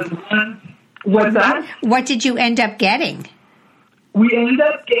getting? What's that? What did you end up getting? We ended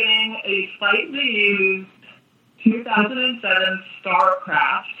up getting a slightly used 2007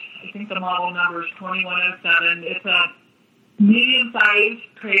 Starcraft. I think the model number is 2107. It's a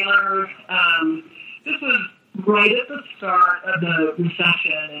medium-sized trailer. This was right at the start of the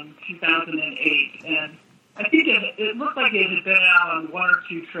recession in 2008, and I think it looked like it had been out on 1 or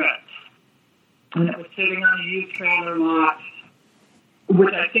 2 trips, and it was sitting on a used trailer lot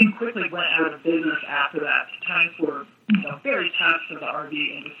which I think quickly went out of business after that. Times were, very tough for the RV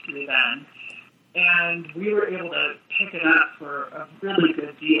industry then. And we were able to pick it up for a really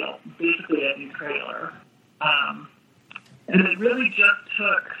good deal, basically a new trailer. And it really just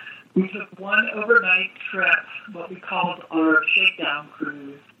we took one overnight trip, what we called our shakedown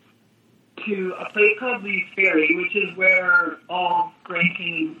cruise, to a place called Lee's Ferry, which is where all Grand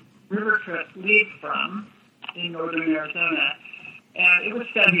Canyon river trips leave from in northern Arizona. And it was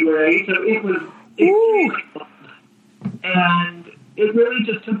February, so it was extremely cold. And it really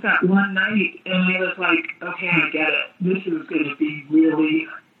just took that one night, and I was like, okay, I get it. This is going to be really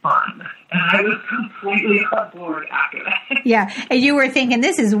fun. And I was completely on board after that. Yeah, and you were thinking,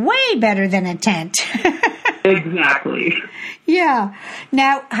 this is way better than a tent. Exactly. Yeah.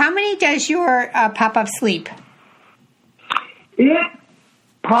 Now, how many does your pop-up sleep? It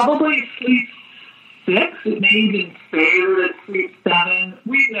probably sleeps 6. It may even say that it sleeps 7.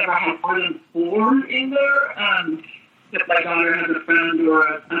 We've never had more than 4 in there. If my daughter has a friend or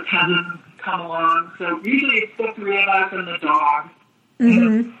a cousin come along. So usually it's the 3 of us and the dog.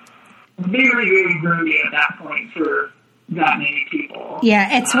 Mm-hmm. Very, very roomy at that point for that many people.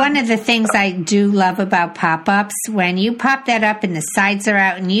 Yeah, it's one of the things I do love about pop-ups. When you pop that up and the sides are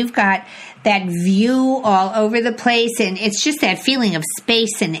out and you've got that view all over the place, and it's just that feeling of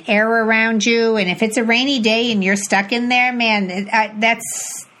space and air around you. And if it's a rainy day and you're stuck in there, man,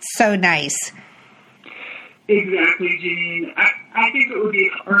 that's so nice. Exactly, Janine. I think it would be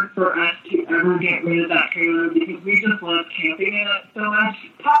hard for us to ever get rid of that trailer because we just love camping in it so much.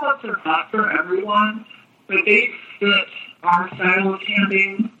 Pop-ups are not for everyone, but they fit our style of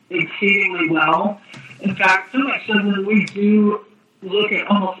camping exceedingly well. In fact, so much so when we do look at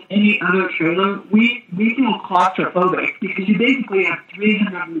almost any other trailer, we feel claustrophobic because you basically have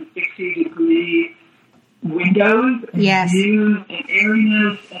 360-degree windows and views and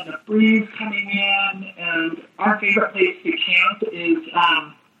airiness and the breeze coming in. And our favorite place to camp is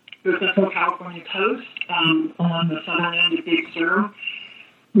the Central California coast on the southern end of Big Sur.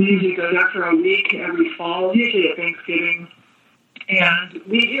 We usually go there for a week every fall, usually at Thanksgiving. And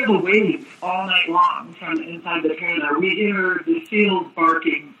we hear the waves all night long from inside the trailer. We hear the seals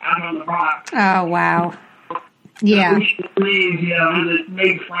barking out on the rocks. Oh, wow. Yeah. The breeze, as it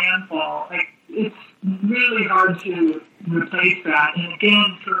makes landfall. It's really hard to replace that. And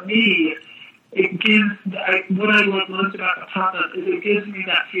again, for me, what I love most about the pop-up is it gives me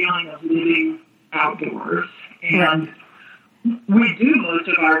that feeling of living outdoors. And we do most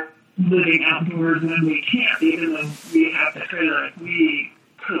of our living outdoors when we camp, even though we have the trailer. We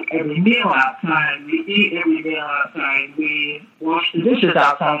cook every meal outside. We eat every meal outside. We wash the dishes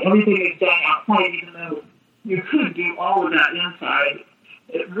outside. Everything is done outside, even though you could do all of that inside.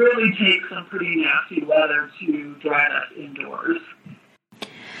 It really takes some pretty nasty weather to drive us indoors.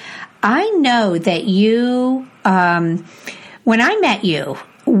 I know that you, when I met you,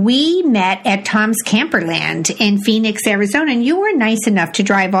 we met at Tom's Camperland in Phoenix, Arizona, and you were nice enough to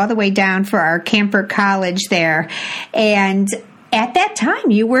drive all the way down for our camper college there. And at that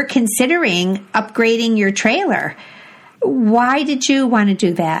time, you were considering upgrading your trailer. Why did you want to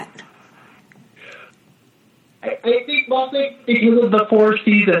do that? I think mostly because of the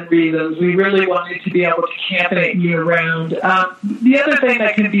 4-season reasons. We really wanted to be able to camp in it year-round. The other thing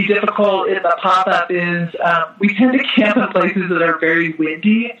that can be difficult in the pop-up is we tend to camp in places that are very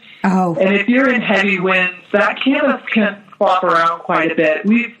windy. Oh. And if you're in heavy winds, that canvas can flop around quite a bit.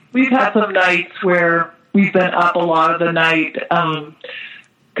 We've had some nights where we've been up a lot of the night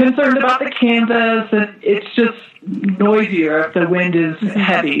concerned about the canvas, and it's just noisier if the wind is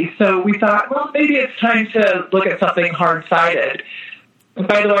heavy. So we thought, well, maybe it's time to look at something hard-sided. And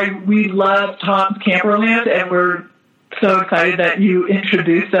by the way, we love Tom's Camperland, and we're so excited that you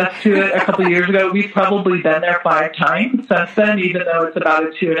introduced us to it a couple of years ago. We've probably been there 5 times since then, even though it's about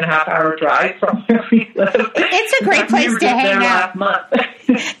a 2.5-hour drive from where we live. It's a great place to hang out. Last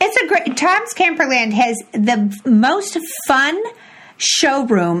month. Tom's Camperland has the most fun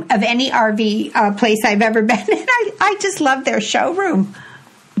showroom of any RV place I've ever been in. I just love their showroom.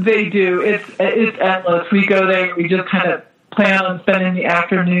 They do. It's endless. We go there. We just kind of plan on spending the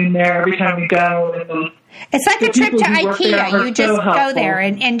afternoon there every time we go. And it's like a trip to IKEA. You just go there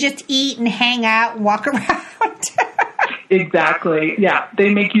and just eat and hang out and walk around. Exactly. Yeah.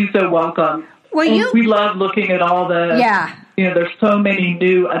 They make you so welcome. Well, we love looking at all the, there's so many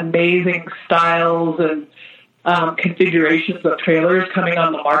new amazing styles and configurations of trailers coming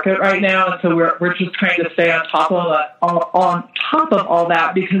on the market right now, and so we're just trying to stay on top of all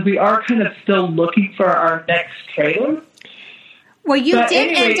that because we are kind of still looking for our next trailer. Well, you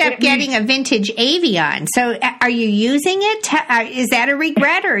did end up getting a vintage Avion. So are you using it? Is that a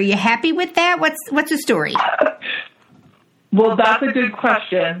regret, or are you happy with that? What's the story? Well, that's a good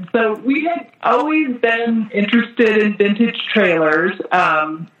question. So we had always been interested in vintage trailers,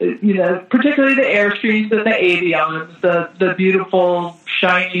 particularly the Airstreams and the Avions, the beautiful,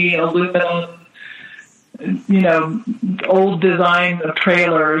 shiny aluminum, old design of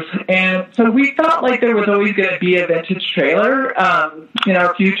trailers. And so we felt like there was always going to be a vintage trailer in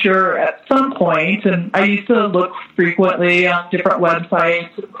our future at some point. And I used to look frequently on different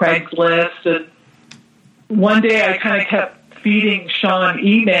websites, Craigslist. And one day I kind of kept feeding Sean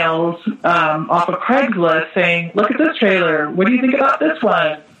emails off of Craigslist saying, look at this trailer. What do you think about this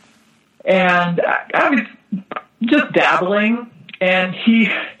one? And I was just dabbling, and he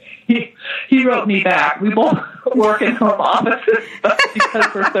wrote me back. We both work in home offices, but because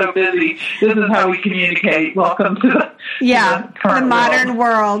we're so busy, this is how we communicate. Welcome to the modern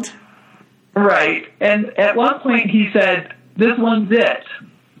world. Right. And at one point he said, this one's it.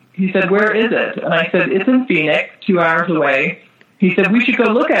 He said, where is it? And I said, it's in Phoenix, 2 hours away. He said, we should go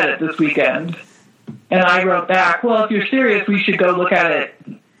look at it this weekend. And I wrote back, well, if you're serious, we should go look at it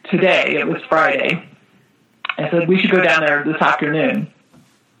today. It was Friday. I said, we should go down there this afternoon.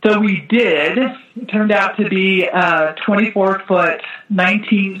 So we did. It turned out to be a 24-foot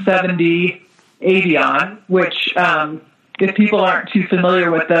 1970 Avion, which, if people aren't too familiar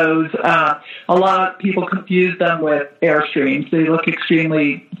with those, a lot of people confuse them with Airstreams. They look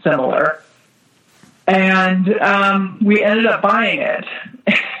extremely similar. And we ended up buying it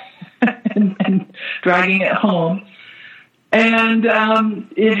and dragging it home. And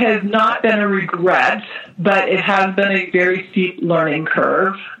it has not been a regret, but it has been a very steep learning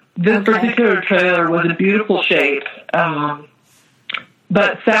curve. This particular trailer was in beautiful shape.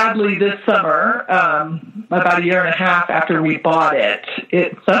 But sadly, this summer, about a year and a half after we bought it,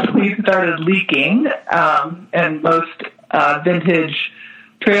 it suddenly started leaking. And most vintage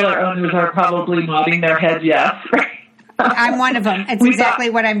trailer owners are probably nodding their heads yes. I'm one of them. It's exactly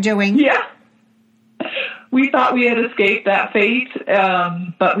what I'm doing. Yeah. We thought we had escaped that fate,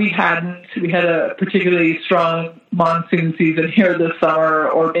 but we hadn't. We had a particularly strong monsoon season here this summer,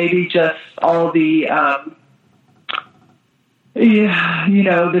 or maybe just all the,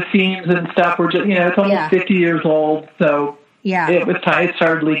 the seams and stuff were just, it's almost 50 years old, so it was time. It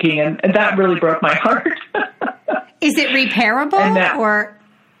started leaking, and that really broke my heart. Is it repairable, or?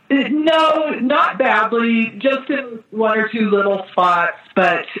 No, not badly, just in one or two little spots,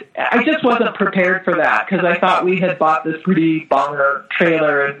 but I just wasn't prepared for that because I thought we had bought this pretty banger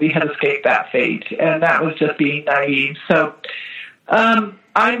trailer and we had escaped that fate, and that was just being naive. So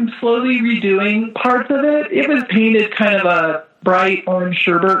I'm slowly redoing parts of it. It was painted kind of a bright orange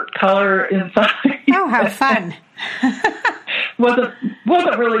sherbet color inside. Oh, how fun. wasn't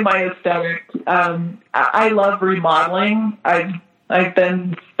really my aesthetic. I love remodeling. I've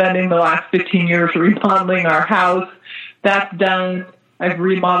been spending the last 15 years remodeling our house. That's done. I've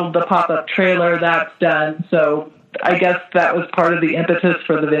remodeled the pop-up trailer. That's done. So I guess that was part of the impetus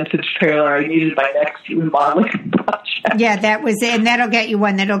for the vintage trailer. I needed my next remodeling project. Yeah, that was it. And that'll get you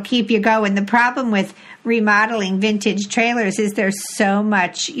one that'll keep you going. The problem with remodeling vintage trailers is there's so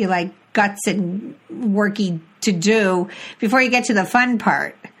much guts and worky to do before you get to the fun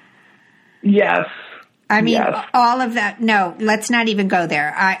part. Yes. I mean, all of that. No, let's not even go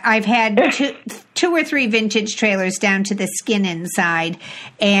there. I've had two or three vintage trailers down to the skin inside.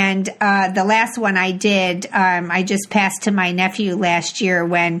 And the last one I did, I just passed to my nephew last year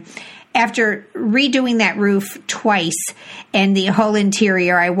when, after redoing that roof twice and the whole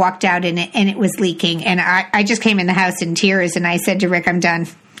interior, I walked out in it and it was leaking. And I just came in the house in tears and I said to Rick, I'm done.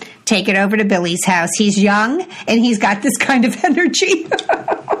 Take it over to Billy's house. He's young and he's got this kind of energy.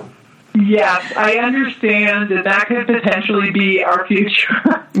 Yes, I understand that could potentially be our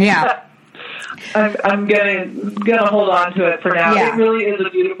future. Yeah. I'm gonna hold on to it for now. Yeah. It really is a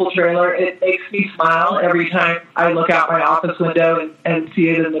beautiful trailer. It makes me smile every time I look out my office window and see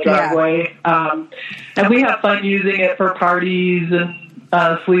it in the driveway. Yeah. And we have fun using it for parties and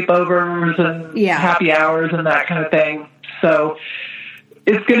sleepovers and happy hours and that kind of thing. So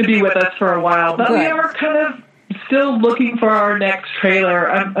it's going to be with us for a while. But we are kind of still looking for our next trailer.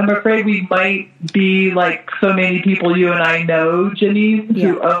 I'm afraid we might be like so many people you and I know, Janine,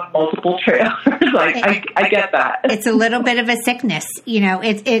 who own multiple trailers. I get that. It's a little bit of a sickness. It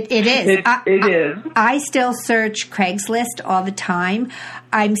is. It is. I still search Craigslist all the time.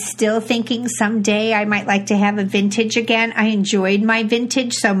 I'm still thinking someday I might like to have a vintage again. I enjoyed my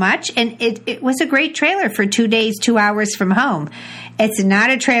vintage so much, and it was a great trailer for 2 days, 2 hours from home. It's not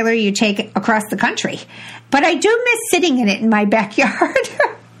a trailer you take across the country. But I do miss sitting in it in my backyard.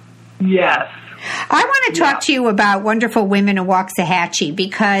 Yes. I want to talk to you about Wonderful Women of Waxahachie,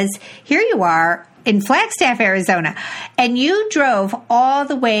 because here you are in Flagstaff, Arizona, and you drove all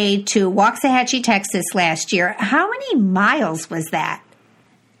the way to Waxahachie, Texas last year. How many miles was that?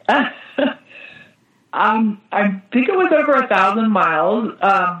 I think it was over 1,000 miles.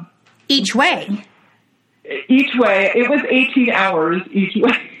 Each way? Each way. It was 18 hours each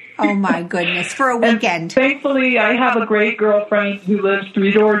way. Oh, my goodness. For a weekend. And thankfully, I have a great girlfriend who lives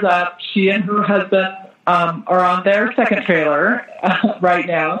 3 doors up. She and her husband are on their second trailer right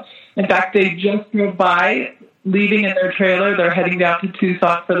now. In fact, they just drove by, leaving in their trailer. They're heading down to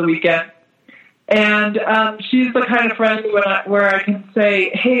Tucson for the weekend. And she's the kind of friend where I can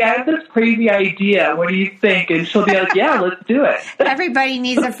say, hey, I have this crazy idea. What do you think? And she'll be like, yeah, let's do it. Everybody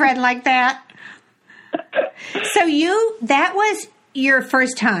needs a friend like that. So that was your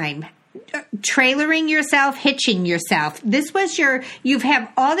first time trailering yourself, hitching yourself. This was you've had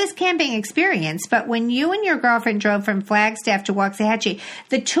all this camping experience, but when you and your girlfriend drove from Flagstaff to Waxahachie,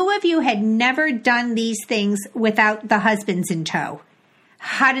 the two of you had never done these things without the husbands in tow.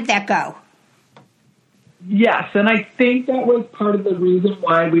 How did that go? Yes, and I think that was part of the reason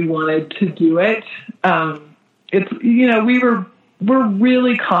why we wanted to do it. We're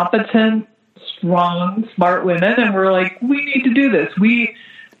really competent, strong, smart women, and we're like, we need to do this. We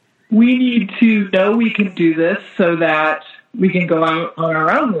need to know we can do this so that we can go out on our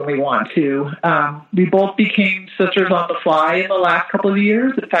own when we want to. We both became sisters on the fly in the last couple of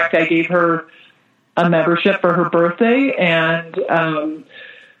years. In fact, I gave her a membership for her birthday, and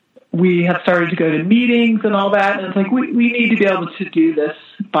we have started to go to meetings and all that. And it's like, we need to be able to do this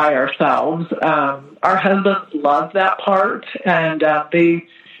by ourselves. Our husbands love that part, and Darlene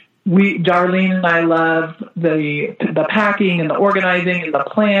and I love the packing and the organizing and the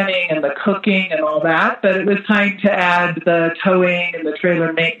planning and the cooking and all that. But it was time to add the towing and the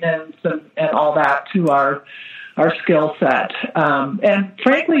trailer maintenance and all that to our skill set. And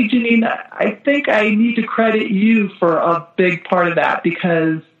frankly, Janine, I think I need to credit you for a big part of that,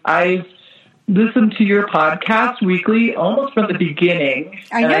 because I've listened to your podcast weekly almost from the beginning.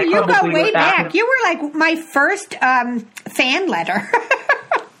 I know you go way back. You were like my first fan letter.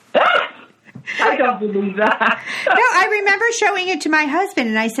 I don't believe that. No, I remember showing it to my husband,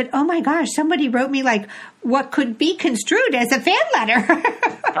 and I said, oh my gosh, somebody wrote me like what could be construed as a fan letter.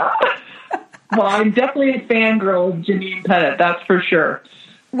 Well, I'm definitely a fangirl of Janine Pettit, that's for sure.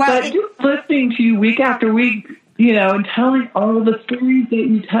 Well, but just listening to you week after week, and telling all the stories that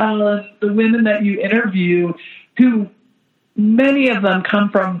you tell and the women that you interview, who many of them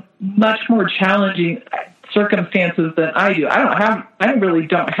come from much more challenging circumstances than I do. I really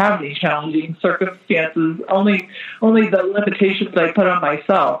don't have any challenging circumstances, only the limitations I put on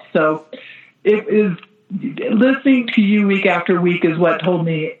myself. So it is listening to you week after week is what told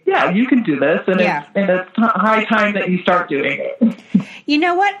me, yeah, you can do this. And it's high time that you start doing it. You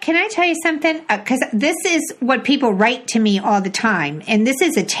know what? Can I tell you something? Because this is what people write to me all the time. And this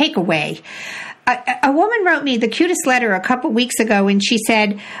is a takeaway. A woman wrote me the cutest letter a couple weeks ago, and she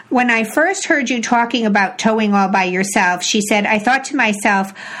said, when I first heard you talking about towing all by yourself, she said, I thought to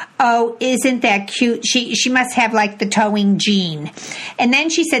myself, oh, isn't that cute? She must have like the towing gene. And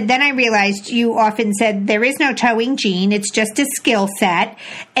then she said, then I realized you often said there is no towing gene. It's just a skill set.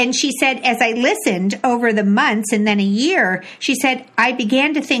 And she said, as I listened over the months and then a year, she said, I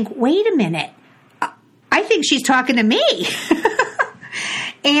began to think, wait a minute, I think she's talking to me.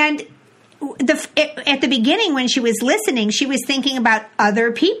 And at the beginning, when she was listening, she was thinking about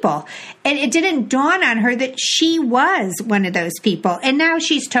other people. And it didn't dawn on her that she was one of those people. And now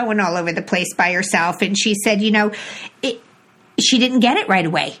she's towing all over the place by herself. And she said, she didn't get it right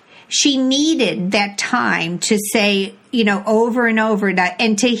away. She needed that time to say, over and over,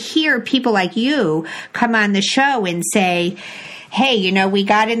 and to hear people like you come on the show and say, hey, we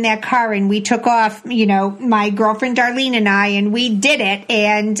got in that car and we took off, my girlfriend Darlene and I, and we did it.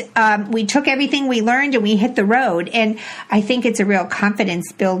 And we took everything we learned and we hit the road. And I think it's a real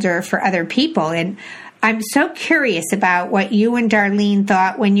confidence builder for other people. And I'm so curious about what you and Darlene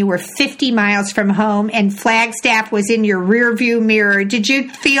thought when you were 50 miles from home and Flagstaff was in your rearview mirror. Did you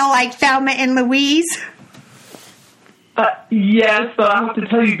feel like Thelma and Louise? Yes, but I have to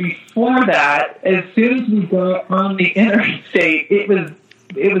tell you, before that, as soon as we got on the interstate, it was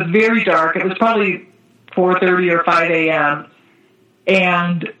very dark. It was probably 4:30 or 5 a.m.,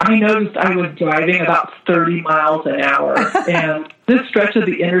 and I noticed I was driving about 30 miles an hour. And this stretch of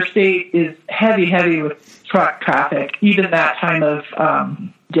the interstate is heavy with truck traffic, even that time of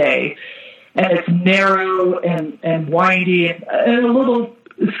day. and it's narrow and windy and a little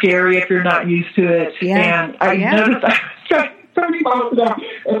scary if you're not used to it. Yeah. And I noticed I was trying 30 miles an hour,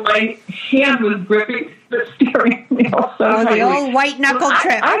 and my hand was gripping the steering wheel. So the old white knuckle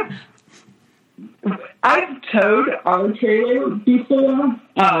trip. I've towed our trailer before,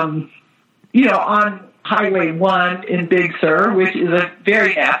 on Highway 1 in Big Sur, which is a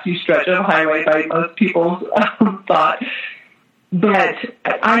very nasty stretch of highway by most people's thought. But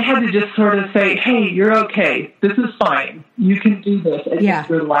I had to just sort of say, hey, you're okay. This is fine. You can do this. And just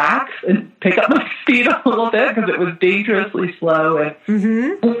relax and pick up my speed a little bit because it was dangerously slow. And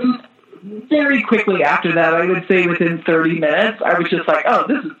very quickly after that, I would say within 30 minutes, I was just like, oh,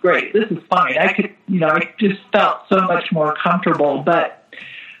 this is great. This is fine. I could, I just felt so much more comfortable. But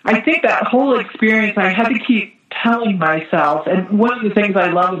I think that whole experience, I had to keep telling myself, and one of the things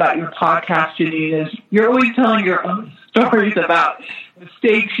I love about your podcast, Janine, is you're always telling your own stories about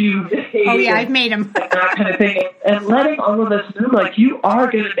mistakes you made. Oh, yeah, I've made them. And that kind of thing. And letting all of us know, like, you are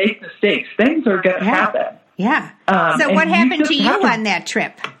going to make mistakes. Things are going to happen. Yeah. So what happened to you on that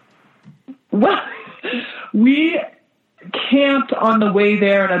trip? Well, we camped on the way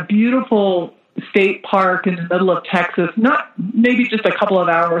there in a beautiful state park in the middle of Texas, not maybe just a couple of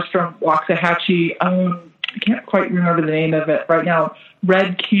hours from Waxahachie. I can't quite remember the name of it right now.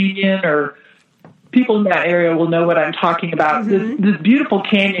 Red Canyon, or people in that area will know what I'm talking about. This beautiful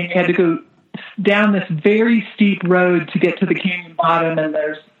canyon. You had to go down this very steep road to get to the canyon bottom, and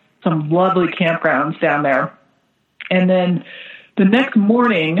there's some lovely campgrounds down there. And then the next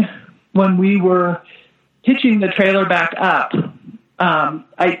morning, when we were hitching the trailer back up,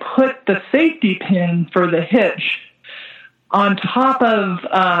 I put the safety pin for the hitch on top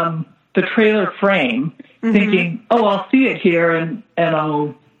of the trailer frame, thinking, oh, I'll see it here, and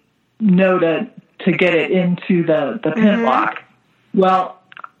I'll know to get it into the pin lock. Well,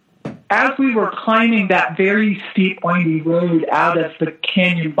 as we were climbing that very steep, windy road out of the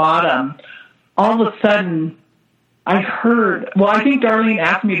canyon bottom, all of a sudden, I think Darlene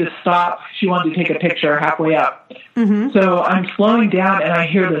asked me to stop. She wanted to take a picture halfway up. So I'm slowing down, and I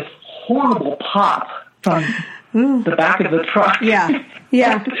hear this horrible pop from the back of the truck. Yeah.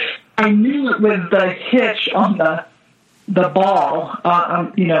 I knew it was the hitch on the ball,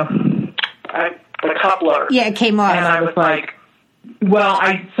 the coupler. Yeah, it came off. And I was like, well,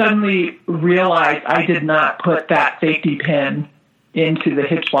 I suddenly realized I did not put that safety pin into the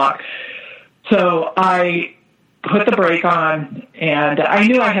hitch lock. So I put the brake on, and I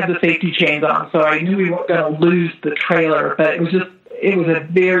knew I had the safety chains on, so I knew we weren't going to lose the trailer, but it was a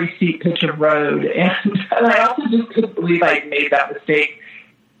very steep pitch of road, and I also just couldn't believe I made that mistake.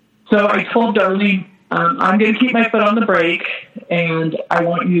 So I told Darlene, I'm going to keep my foot on the brake, and I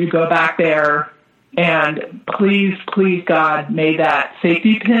want you to go back there, and please, God, may that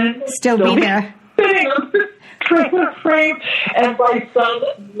safety pin still be there. Sitting on the trailer frame, and by some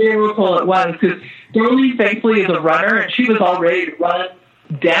miracle it was, because Darlene, thankfully, is a runner, and she was all ready to run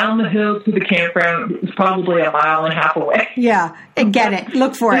down the hill to the campground. It was probably a mile and a half away. Yeah, and get it.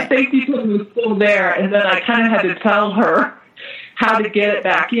 Look for it. The safety pin was still there, and then I kind of had to tell her how to get it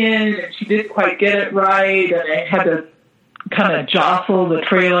back in, and she didn't quite get it right, and I had to kind of jostle the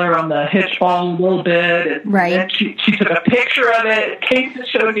trailer on the hitch ball a little bit, and then she took a picture of it. Came to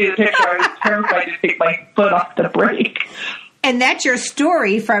show me the picture. I was terrified to take my foot off the brake. And that's your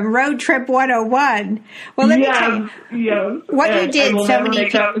story from Road Trip 101. Well, let me tell you what you did. So many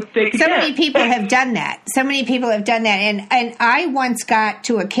people have done that. So many people have done that. And I once got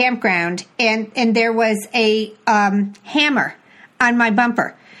to a campground, and there was a hammer on my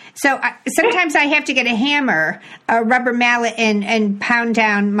bumper. So sometimes I have to get a hammer, a rubber mallet, and pound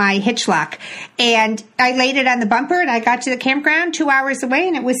down my hitch lock. And I laid it on the bumper, and I got to the campground 2 hours away,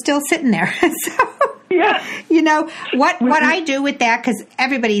 and it was still sitting there. What I do with that, because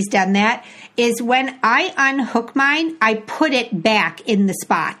everybody's done that, is when I unhook mine, I put it back in the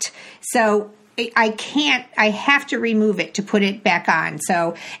spot. So I have to remove it to put it back on.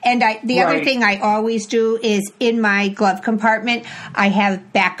 So, and the other thing I always do is in my glove compartment, I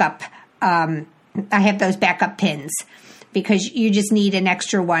have backup. I have those backup pins, because you just need an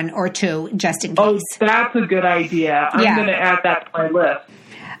extra one or two just in case. Oh, that's a good idea. I'm going to add that to my list.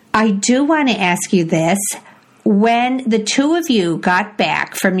 I do want to ask you this. When the two of you got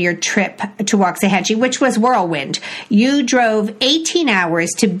back from your trip to Waxahachie, which was whirlwind, you drove 18 hours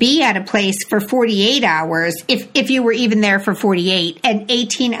to be at a place for 48 hours, if you were even there for 48, and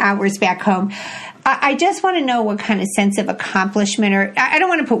 18 hours back home. I just want to know what kind of sense of accomplishment, or I don't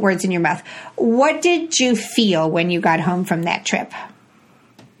want to put words in your mouth. What did you feel when you got home from that trip?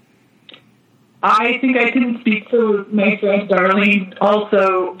 I think I can speak for my friend Darlene.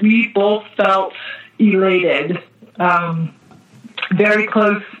 Also, we both felt elated. Very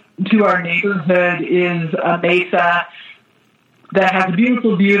close to our neighborhood is a mesa that has a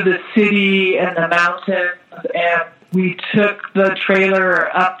beautiful view of the city and the mountains, and we took the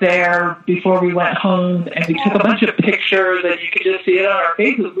trailer up there before we went home, and we took a bunch of pictures, and you could just see it on our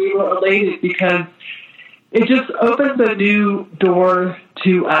faces. We were elated because it just opens a new door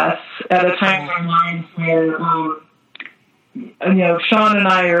to us at a time in our lives where, Sean and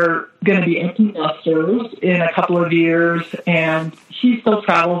I are going to be empty nesters in a couple of years, and he still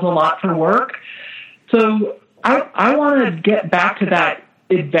travels a lot for work. So I want to get back to that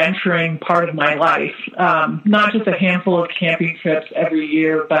adventuring part of my life, not just a handful of camping trips every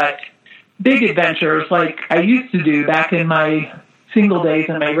year, but big adventures like I used to do back in my single days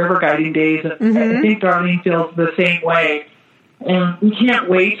and my river guiding days. And I think Darlene feels the same way. And we can't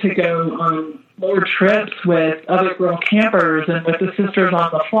wait to go on more trips with other girl campers and with the Sisters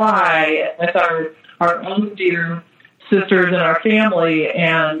on the Fly and with our own dear sisters in our family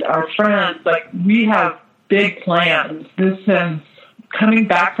and our friends. Like, we have big plans. This is coming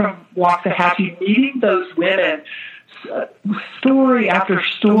back from Waxahachie, meeting those women, story after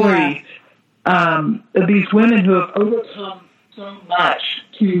story, of these women who have overcome so much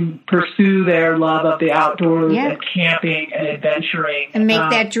to pursue their love of the outdoors and camping and adventuring. And make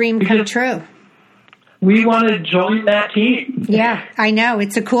that dream come true. We want to join that team. Yeah, I know.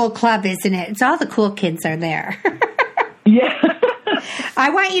 It's a cool club, isn't it? It's all the cool kids are there. Yeah.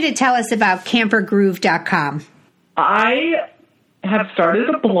 I want you to tell us about campergroove.com. I have started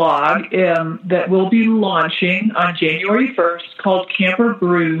a blog that will be launching on January 1st called Camper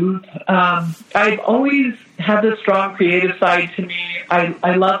Groove. I've always had this strong creative side to me.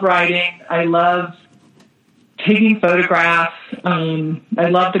 I love writing. I love taking photographs. I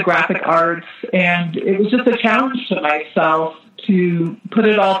love the graphic arts. And it was just a challenge to myself to put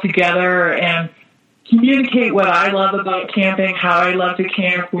it all together and communicate what I love about camping, how I love to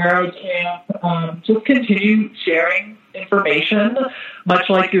camp, where I camp, just continue sharing information, much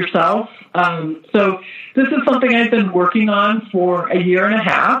like yourself. So this is something I've been working on for a year and a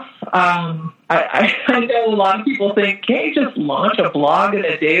half. I know a lot of people think, can't you just launch a blog in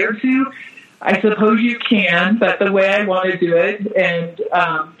a day or two? I suppose you can, but the way I want to do it and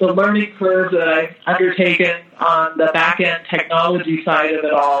the learning curve that I've undertaken on the back-end technology side of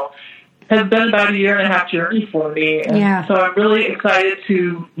it all has been about a year and a half journey for me. And so I'm really excited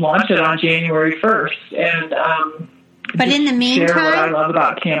to launch it on January 1st. And but in the meantime, share what I love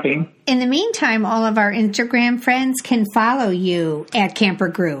about camping. In the meantime, all of our Instagram friends can follow you at Camper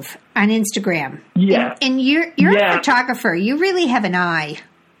Groove on Instagram. Yeah. And you're a photographer. You really have an eye.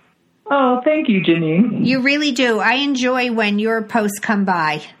 Oh, thank you, Janine. You really do. I enjoy when your posts come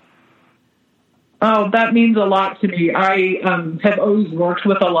by. Oh, that means a lot to me. I have always worked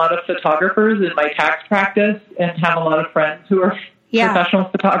with a lot of photographers in my tax practice and have a lot of friends who are professional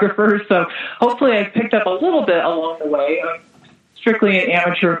photographers. So hopefully I've picked up a little bit along the way. I'm strictly an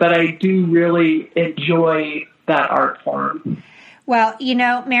amateur, but I do really enjoy that art form. Well,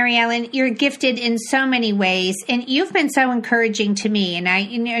 Mary Ellen, you're gifted in so many ways, and you've been so encouraging to me.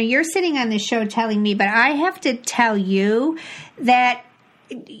 And you're sitting on the show telling me, but I have to tell you that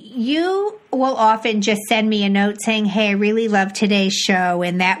you will often just send me a note saying, hey, I really loved today's show,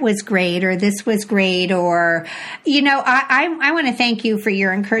 and that was great, or this was great, or, I want to thank you for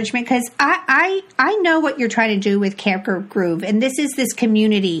your encouragement, because I know what you're trying to do with Camper Groove, and this is this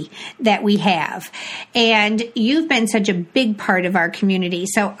community that we have, and you've been such a big part of our community,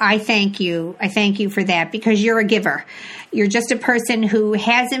 so I thank you. I thank you for that, because you're a giver. You're just a person who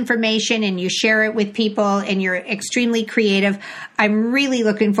has information and you share it with people, and you're extremely creative. I'm really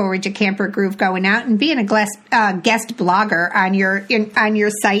looking forward to Camper Groove going out and being a guest blogger on your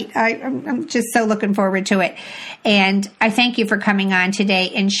site. I'm just so looking forward to it. And I thank you for coming on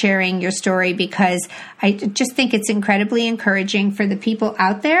today and sharing your story, because I just think it's incredibly encouraging for the people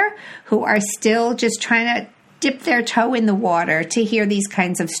out there who are still just trying to dip their toe in the water to hear these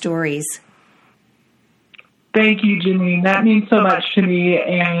kinds of stories. Thank you, Janine. That means so much to me,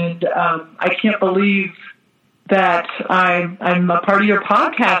 and I can't believe that I'm a part of your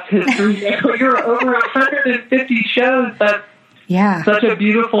podcast history. You're over 150 shows. That's such a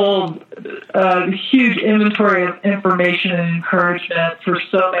beautiful, huge inventory of information and encouragement for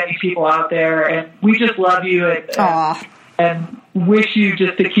so many people out there, and we just love you and wish you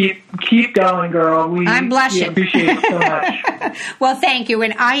just to keep going, girl. I'm blushing. We appreciate it so much. Well, thank you.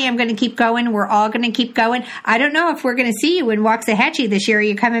 And I am going to keep going. We're all going to keep going. I don't know if we're going to see you in Waxahachie this year. Are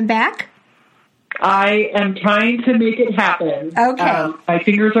you coming back? I am trying to make it happen. Okay. My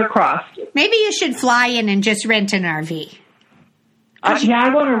fingers are crossed. Maybe you should fly in and just rent an RV.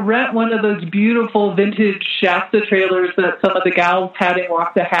 I want to rent one of those beautiful vintage Shasta trailers that some of the gals had in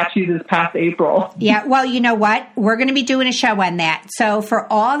Waxahachie this past April. Yeah, well, you know what? We're going to be doing a show on that. So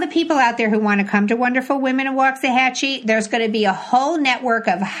for all the people out there who want to come to Wonderful Women in Waxahachie, there's going to be a whole network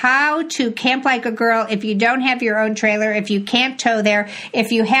of how to camp like a girl if you don't have your own trailer, if you can't tow there,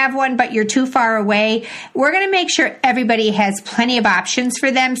 if you have one but you're too far away. We're going to make sure everybody has plenty of options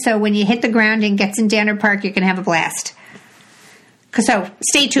for them, so when you hit the ground in Getson Danner Park, you can have a blast. So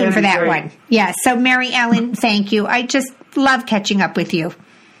stay tuned for that one. Yeah, so Mary Ellen, thank you. I just love catching up with you.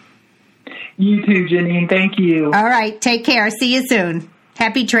 You too, Janine. Thank you. All right, take care. See you soon.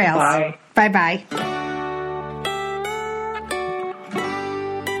 Happy trails. Bye. Bye-bye.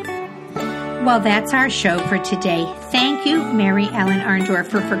 Well, that's our show for today. Thank you, Mary Ellen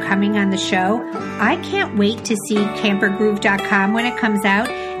Arndorfer, for coming on the show. I can't wait to see campergroove.com when it comes out.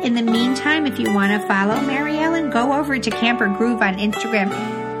 In the meantime, if you want to follow Mary Ellen, go over to Camper Groove on Instagram.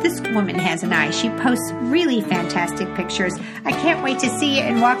 This woman has an eye. She posts really fantastic pictures. I can't wait to see you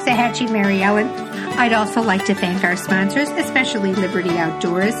in Waxahachie, Mary Ellen. I'd also like to thank our sponsors, especially Liberty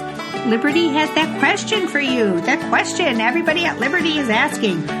Outdoors. Liberty has that question for you. That question everybody at Liberty is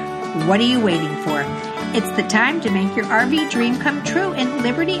asking. What are you waiting for? It's the time to make your RV dream come true, and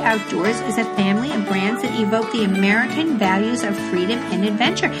Liberty Outdoors is a family of brands that evoke the American values of freedom and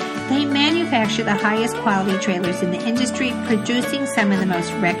adventure. They manufacture the highest quality trailers in the industry, producing some of the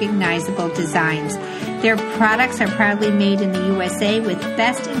most recognizable designs. Their products are proudly made in the USA with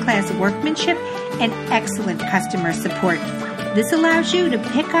best-in-class workmanship and excellent customer support. This allows you to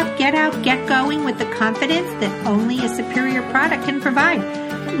pick up, get out, get going with the confidence that only a superior product can provide.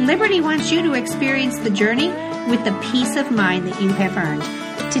 Liberty wants you to experience the journey with the peace of mind that you have earned.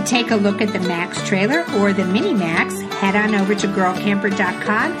 To take a look at the Max trailer or the Mini Max, head on over to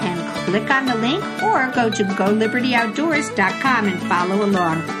girlcamper.com and click on the link, or go to GoLibertyOutdoors.com and follow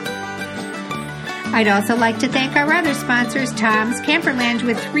along. I'd also like to thank our other sponsors, Tom's Camperland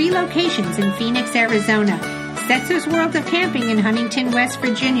with 3 locations in Phoenix, Arizona, Setzer's World of Camping in Huntington, West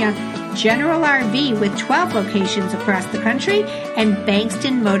Virginia, General RV with 12 locations across the country, and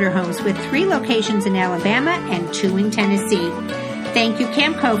Bankston Motorhomes with 3 locations in Alabama and 2 in Tennessee. Thank you,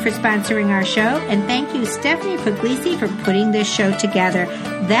 Camco, for sponsoring our show, and thank you, Stephanie Puglisi, for putting this show together.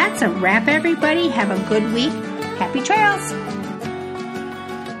 That's a wrap, everybody. Have a good week. Happy trails.